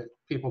something that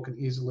people can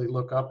easily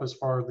look up as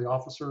far as the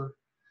officer,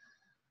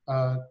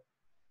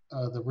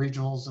 the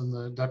regionals and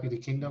the deputy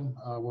kingdom.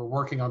 We're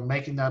working on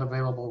making that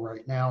available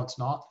right now. It's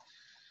not.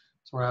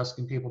 So we're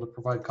asking people to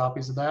provide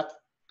copies of that.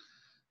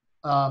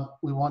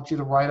 We want you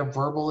to write a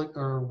verbal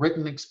or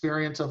written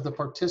experience of the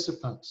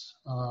participants,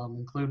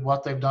 include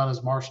what they've done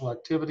as martial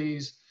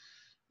activities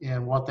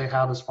and what they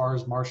have as far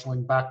as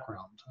marshaling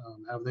background.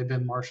 Have they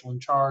been marshal in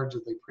charge?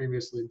 Have they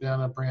previously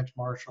been a branch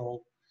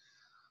marshal?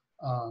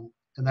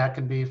 And that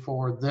can be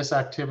for this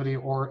activity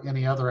or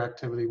any other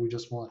activity. We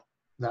just want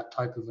that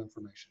type of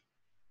information.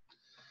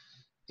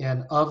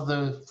 And of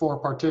the 4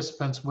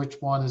 participants, which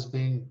one is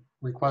being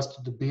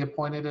requested to be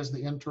appointed as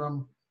the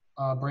interim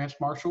branch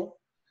marshal?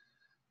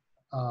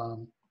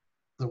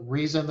 The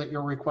reason that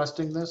you're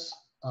requesting this,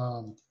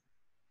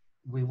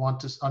 we want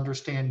to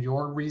understand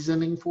your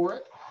reasoning for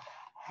it.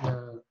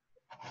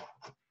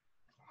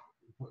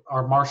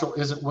 Our marshal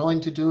isn't willing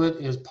to do it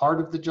is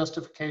part of the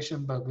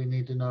justification, but we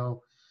need to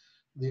know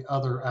the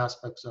other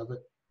aspects of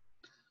it.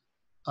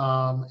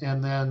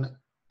 And then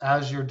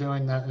as you're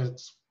doing that,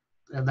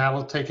 and that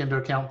will take into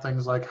account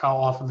things like how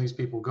often these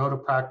people go to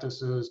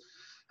practices,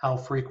 how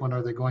frequent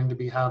are they going to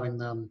be having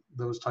them,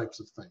 those types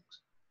of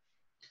things.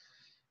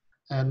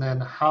 And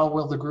then how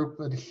will the group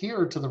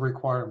adhere to the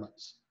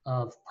requirements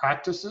of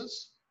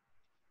practices,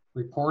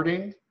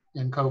 reporting,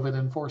 and COVID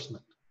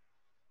enforcement?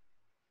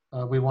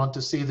 We want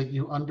to see that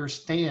you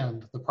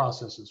understand the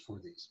processes for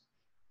these.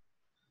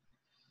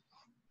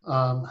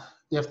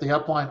 If the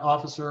upline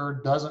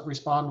officer doesn't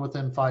respond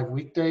within 5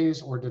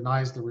 weekdays or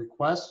denies the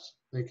request,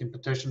 they can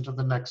petition to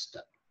the next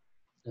step.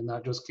 And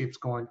that just keeps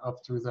going up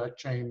through that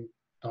chain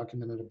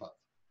documented above.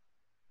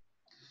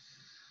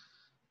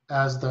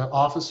 As the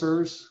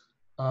officers,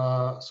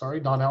 Sorry,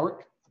 Don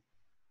Elric.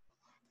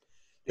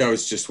 I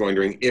was just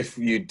wondering if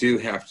you do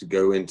have to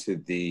go into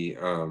the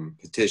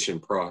petition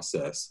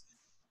process,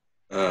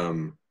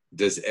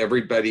 does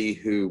everybody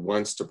who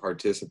wants to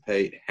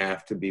participate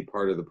have to be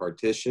part of the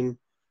partition?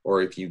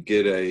 Or if you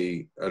get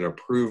an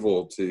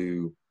approval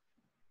to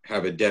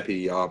have a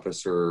deputy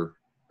officer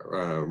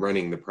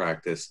running the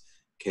practice,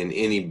 can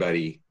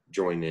anybody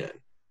join in?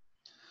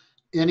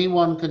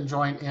 Anyone can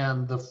join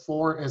in. The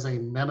 4 is a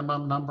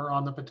minimum number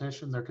on the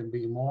petition. There can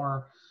be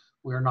more.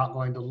 We're not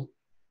going to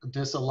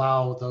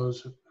disallow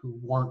those who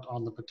weren't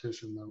on the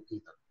petition though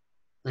either.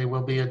 They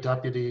will be a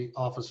deputy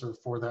officer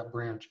for that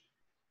branch.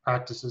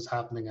 Practice is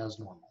happening as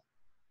normal.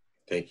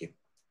 Thank you.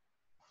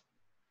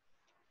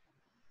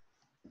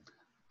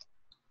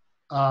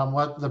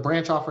 What the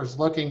branch officer is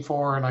looking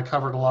for, and I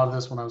covered a lot of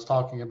this when I was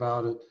talking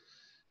about it,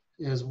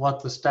 is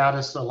what the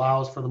status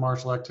allows for the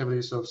marshal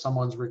activity. So if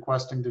someone's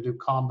requesting to do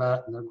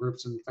combat and their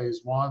group's in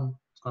phase 1,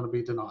 it's going to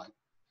be denied.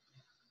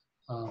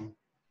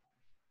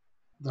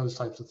 Those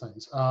types of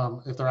things.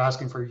 If they're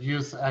asking for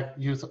youth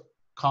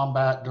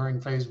combat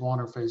during phase 1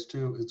 or phase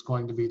 2, it's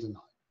going to be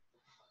denied.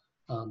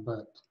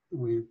 But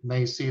we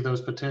may see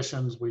those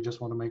petitions. We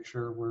just want to make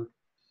sure we're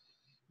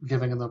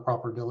giving them the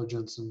proper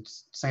diligence and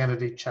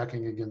sanity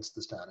checking against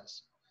the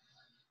status.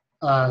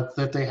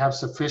 That they have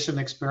sufficient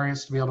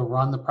experience to be able to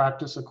run the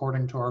practice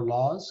according to our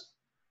laws.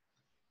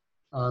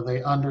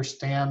 They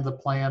understand the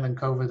plan and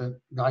COVID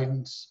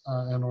guidance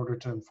in order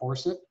to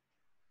enforce it.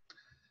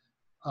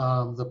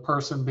 The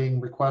person being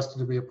requested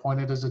to be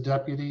appointed as a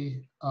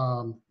deputy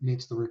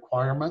meets the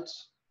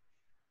requirements,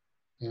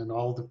 and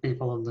all the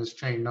people in this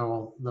chain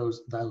know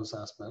those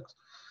aspects.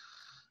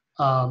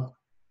 The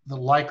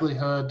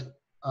likelihood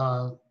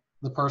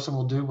the person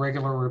will do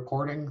regular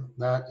reporting,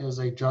 that is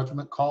a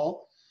judgment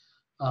call.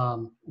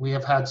 We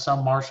have had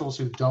some marshals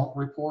who don't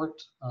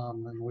report,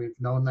 and we've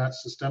known that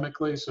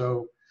systemically,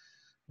 so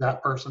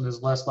that person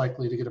is less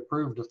likely to get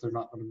approved if they're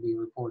not going to be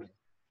reporting.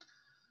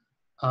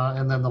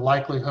 And then the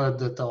likelihood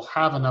that they'll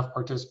have enough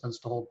participants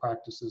to hold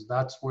practices,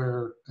 that's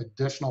where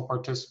additional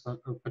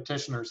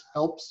petitioners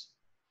helps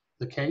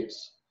the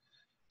case.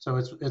 So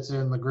it's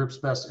in the group's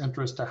best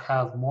interest to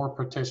have more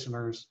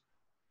petitioners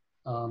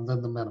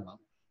than the minimum.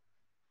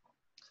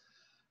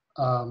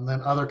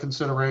 Then other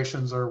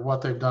considerations are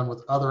what they've done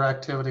with other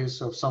activities.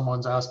 So if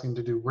someone's asking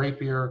to do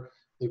rapier,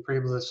 they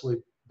previously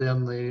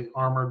been the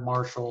armored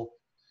marshal,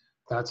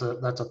 that's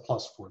a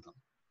plus for them.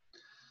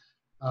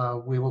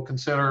 We will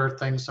consider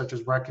things such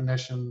as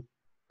recognition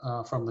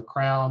from the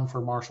Crown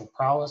for martial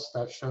prowess.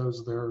 That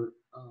shows their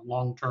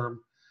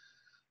long-term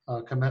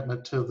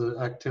commitment to the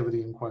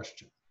activity in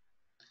question.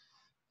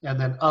 And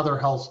then other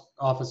health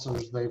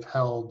officers they've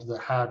held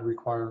that had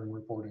requiring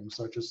reporting,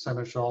 such as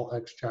Seneschal,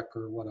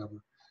 Exchequer,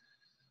 whatever.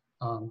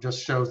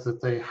 Just shows that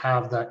they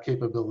have that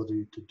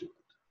capability to do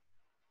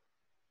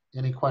it.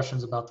 Any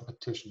questions about the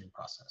petitioning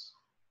process?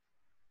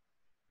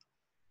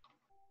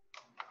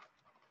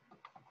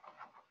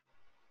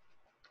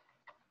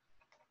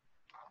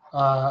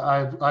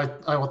 I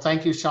will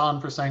thank you,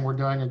 Sean, for saying we're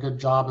doing a good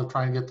job of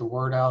trying to get the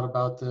word out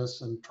about this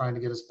and trying to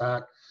get us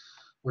back.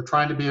 We're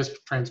trying to be as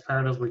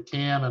transparent as we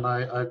can, and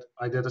I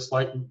did a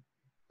slight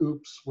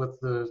oops with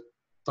the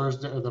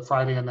Thursday or the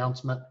Friday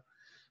announcement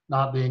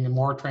not being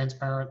more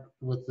transparent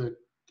with the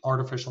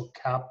artificial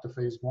cap to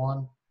phase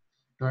 1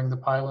 during the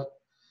pilot.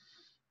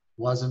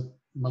 Wasn't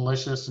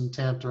malicious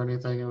intent or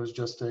anything. It was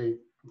just that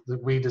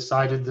we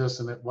decided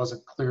this and it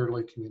wasn't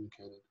clearly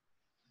communicated.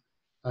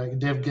 I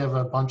did give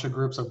a bunch of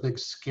groups a big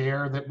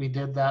scare that we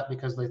did that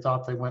because they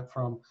thought they went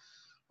from,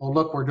 oh,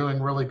 look, we're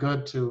doing really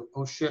good to,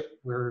 oh shit,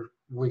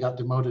 we got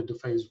demoted to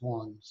phase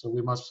 1. So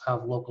we must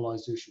have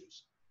localized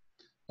issues.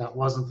 That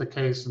wasn't the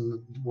case,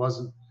 and it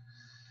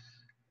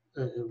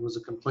was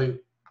a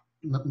complete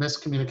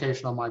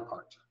miscommunication on my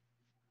part.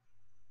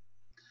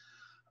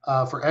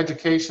 For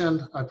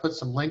education, I put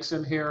some links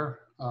in here.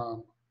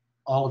 All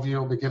of you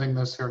will be getting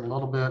this here in a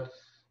little bit.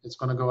 It's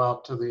going to go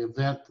out to the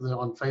event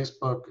on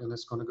Facebook, and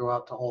it's going to go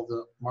out to all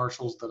the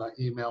marshals that I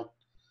emailed.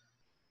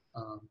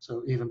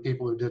 So even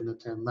people who didn't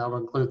attend. That'll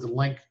include the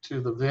link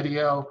to the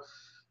video,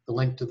 the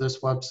link to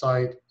this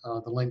website,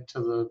 the link to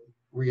the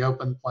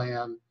reopen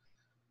plan,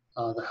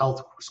 the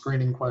health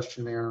screening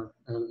questionnaire.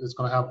 It's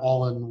going to have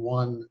all in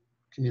one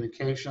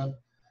communication.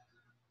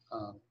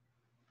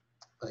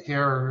 But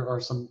here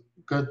are some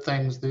good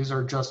things. These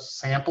are just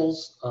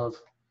samples of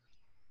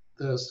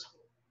this.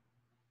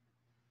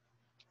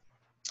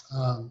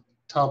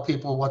 Tell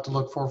people what to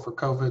look for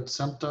COVID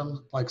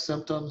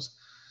symptoms,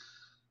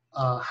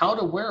 how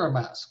to wear a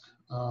mask.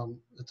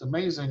 It's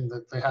amazing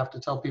that they have to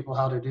tell people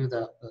how to do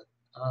that, but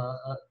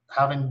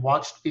having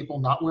watched people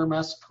not wear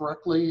masks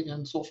correctly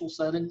in social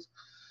settings,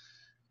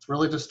 it's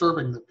really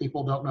disturbing that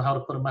people don't know how to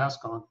put a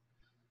mask on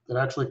that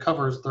actually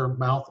covers their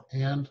mouth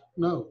and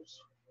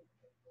nose.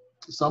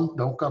 Some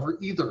don't cover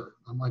either.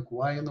 I'm like,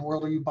 why in the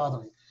world are you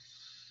bothering?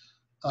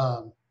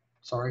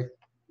 Sorry,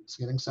 it's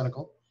getting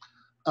cynical.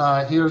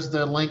 Here's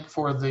the link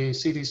for the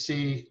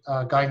CDC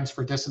guidance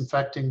for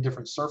disinfecting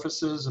different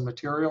surfaces and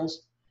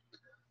materials.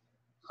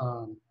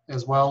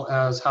 as well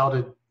as how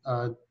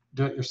to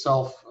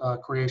do-it-yourself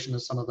creation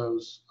of some of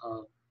those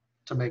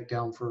to make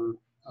down for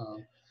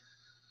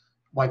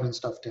wiping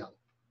stuff down.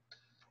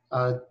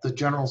 The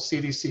general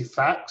CDC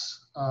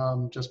facts,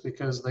 just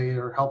because they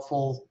are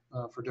helpful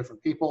for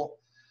different people.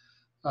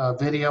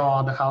 Video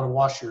on how to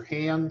wash your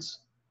hands,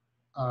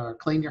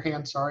 clean your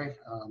hands, sorry.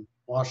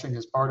 Washing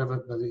is part of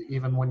it, but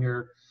even when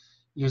you're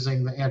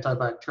using the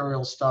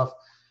antibacterial stuff,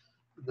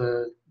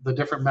 the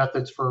different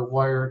methods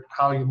for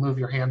how you move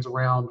your hands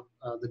around,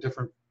 the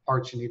different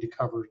parts you need to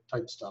cover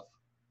type stuff.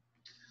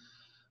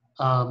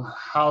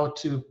 How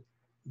to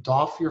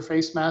doff your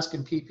face mask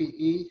and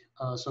PPE.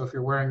 So if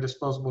you're wearing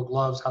disposable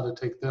gloves, how to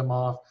take them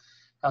off,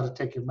 how to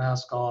take your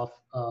mask off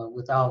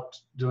without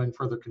doing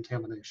further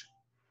contamination.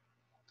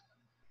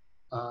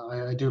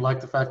 I do like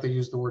the fact they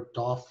use the word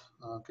doff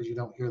because you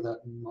don't hear that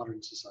in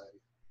modern society.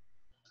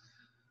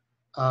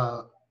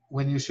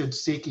 When you should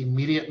seek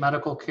immediate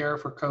medical care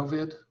for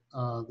COVID,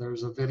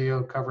 there's a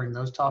video covering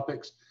those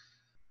topics.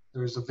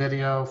 There's a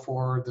video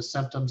for the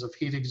symptoms of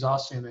heat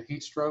exhaustion and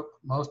heat stroke.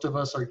 Most of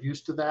us are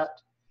used to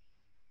that,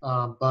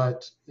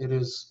 but it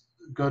is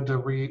good to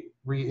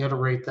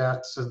reiterate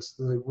that since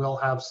they will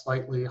have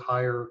slightly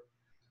higher,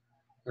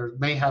 or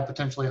may have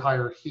potentially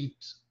higher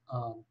heat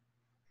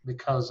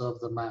because of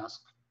the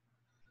mask.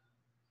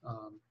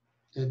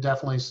 It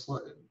definitely,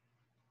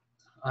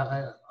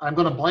 I'm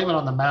going to blame it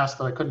on the mask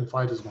that I couldn't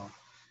fight as well.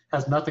 It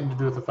has nothing to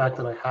do with the fact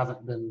that I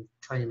haven't been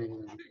training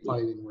and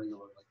fighting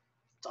regularly.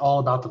 It's all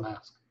about the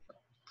mask.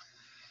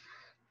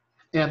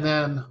 And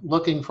then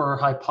looking for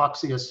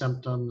hypoxia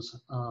symptoms,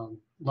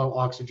 low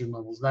oxygen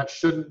levels. That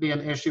shouldn't be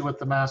an issue with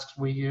the masks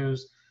we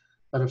use,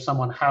 but if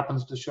someone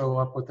happens to show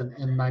up with an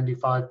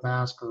N95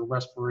 mask or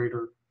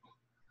respirator,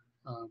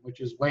 which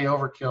is way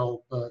overkill,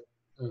 but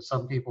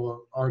some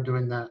people are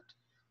doing that,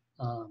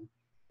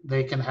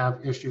 they can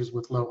have issues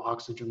with low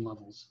oxygen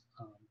levels.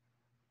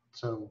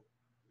 So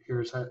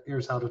here's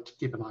how to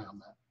keep an eye on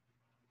that.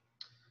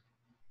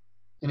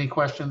 Any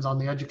questions on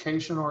the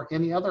education or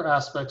any other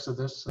aspects of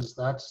this, since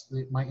that's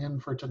my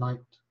end for tonight?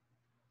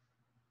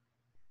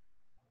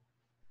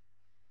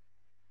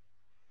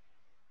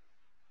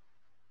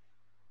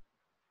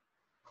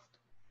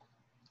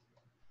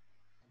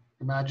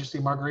 Your Majesty,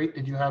 Marguerite,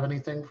 did you have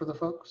anything for the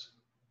folks?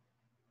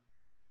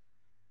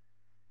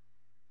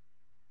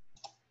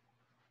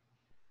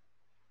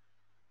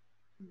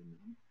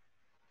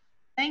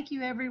 Thank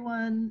you,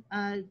 everyone.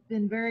 It's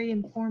been very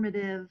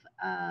informative.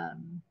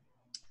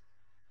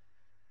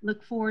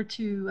 Look forward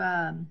to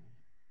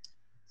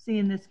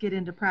seeing this get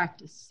into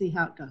practice, see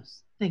how it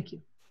goes. Thank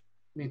you.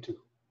 Me too.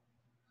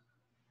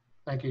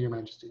 Thank you, Your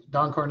Majesty.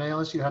 Don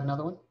Cornelius, you had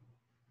another one?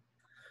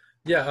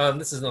 Yeah,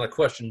 this is not a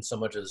question so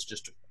much as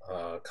just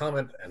a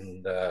comment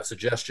and a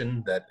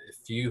suggestion that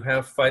if you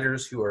have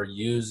fighters who are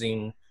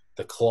using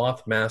the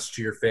cloth mask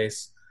to your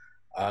face,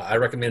 I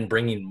recommend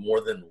bringing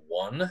more than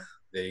one.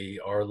 They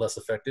are less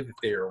effective if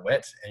they are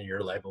wet, and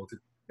you're liable to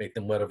make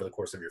them wet over the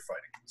course of your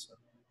fighting. So.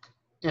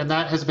 And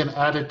that has been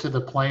added to the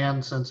plan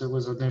since it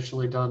was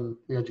initially done,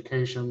 the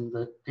education,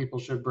 that people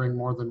should bring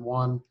more than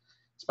one,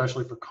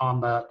 especially for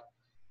combat.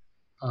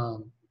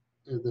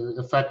 The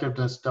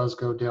effectiveness does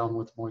go down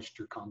with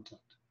moisture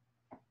content.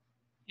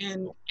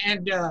 And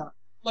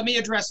let me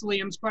address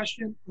Liam's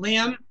question.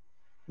 Liam,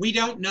 we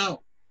don't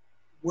know.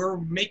 We're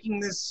making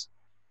this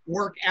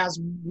work as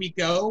we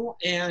go,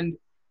 and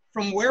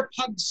from where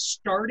Pugs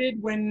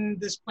started when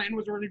this plan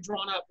was already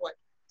drawn up, what,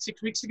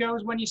 6 weeks ago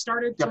is when you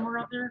started, yep. Somewhere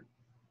out there?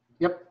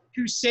 Yep.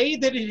 To say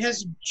that it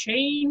has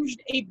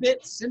changed a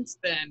bit since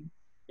then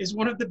is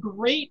one of the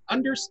great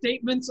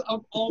understatements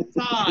of all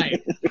time.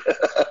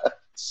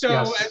 So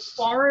yes. As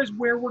far as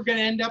where we're going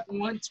to end up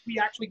once we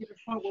actually get to the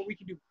point where we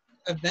can do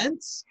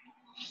events,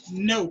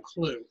 no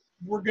clue.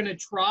 We're going to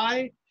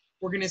try.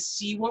 We're going to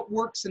see what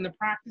works in the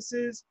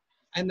practices,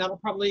 and that'll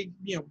probably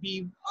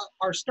be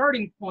our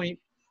starting point.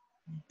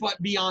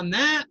 But beyond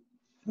that,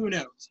 who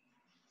knows?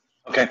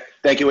 Okay.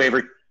 Thank you,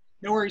 Avery.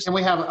 No worries. And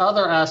we have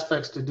other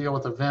aspects to deal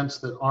with events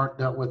that aren't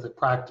dealt with at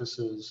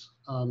practices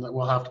that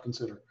we'll have to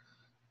consider.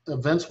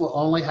 Events will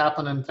only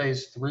happen in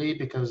phase 3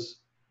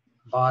 because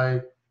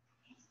by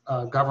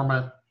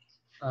government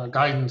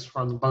guidance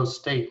from both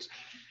states,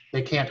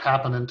 they can't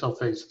happen until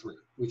phase 3.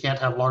 We can't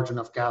have large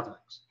enough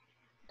gatherings.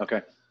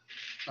 Okay.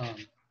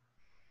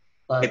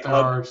 But there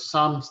are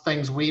some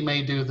things we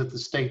may do that the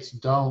states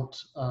don't,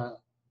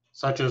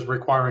 such as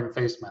requiring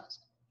face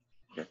masks.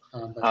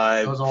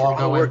 Okay. Those will all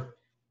go in.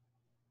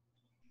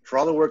 For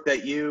all the work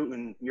that you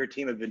and your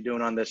team have been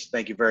doing on this,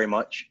 thank you very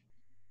much.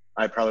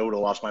 I probably would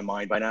have lost my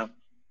mind by now.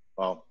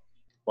 Well,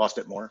 lost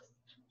it more.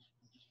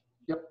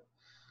 Yep.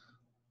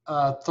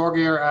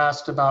 Thorgeir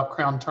asked about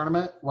Crown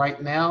Tournament.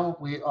 Right now,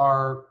 we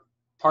are,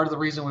 part of the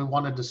reason we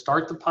wanted to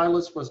start the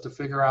pilots was to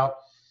figure out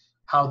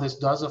how this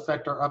does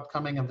affect our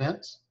upcoming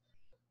events.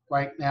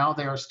 Right now,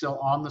 they are still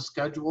on the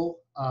schedule.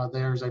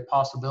 There's a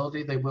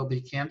possibility they will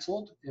be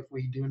canceled if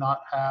we do not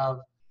have,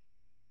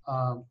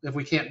 if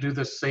we can't do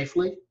this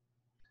safely,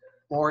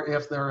 or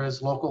if there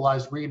is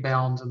localized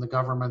rebounds and the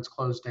government's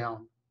closed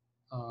down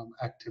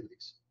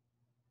activities.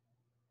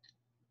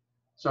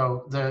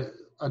 So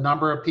a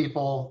number of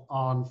people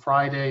on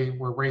Friday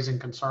were raising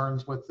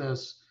concerns with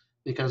this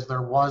because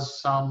there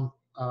was some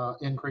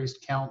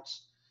increased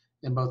counts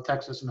in both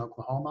Texas and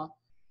Oklahoma.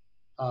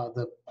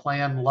 The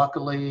plan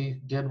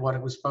luckily did what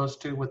it was supposed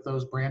to with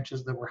those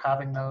branches that were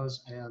having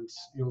those, and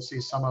you'll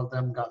see some of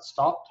them got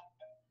stopped.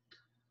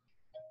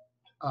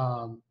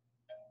 The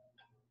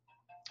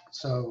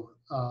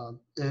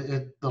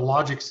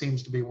logic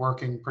seems to be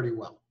working pretty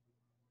well.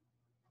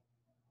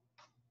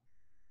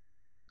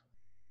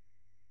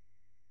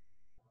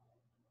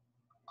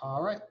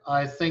 All right,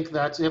 I think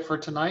that's it for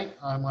tonight.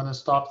 I'm going to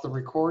stop the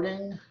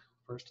recording.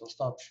 First, I'll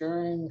stop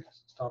sharing,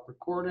 stop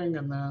recording,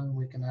 and then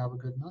we can have a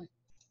good night.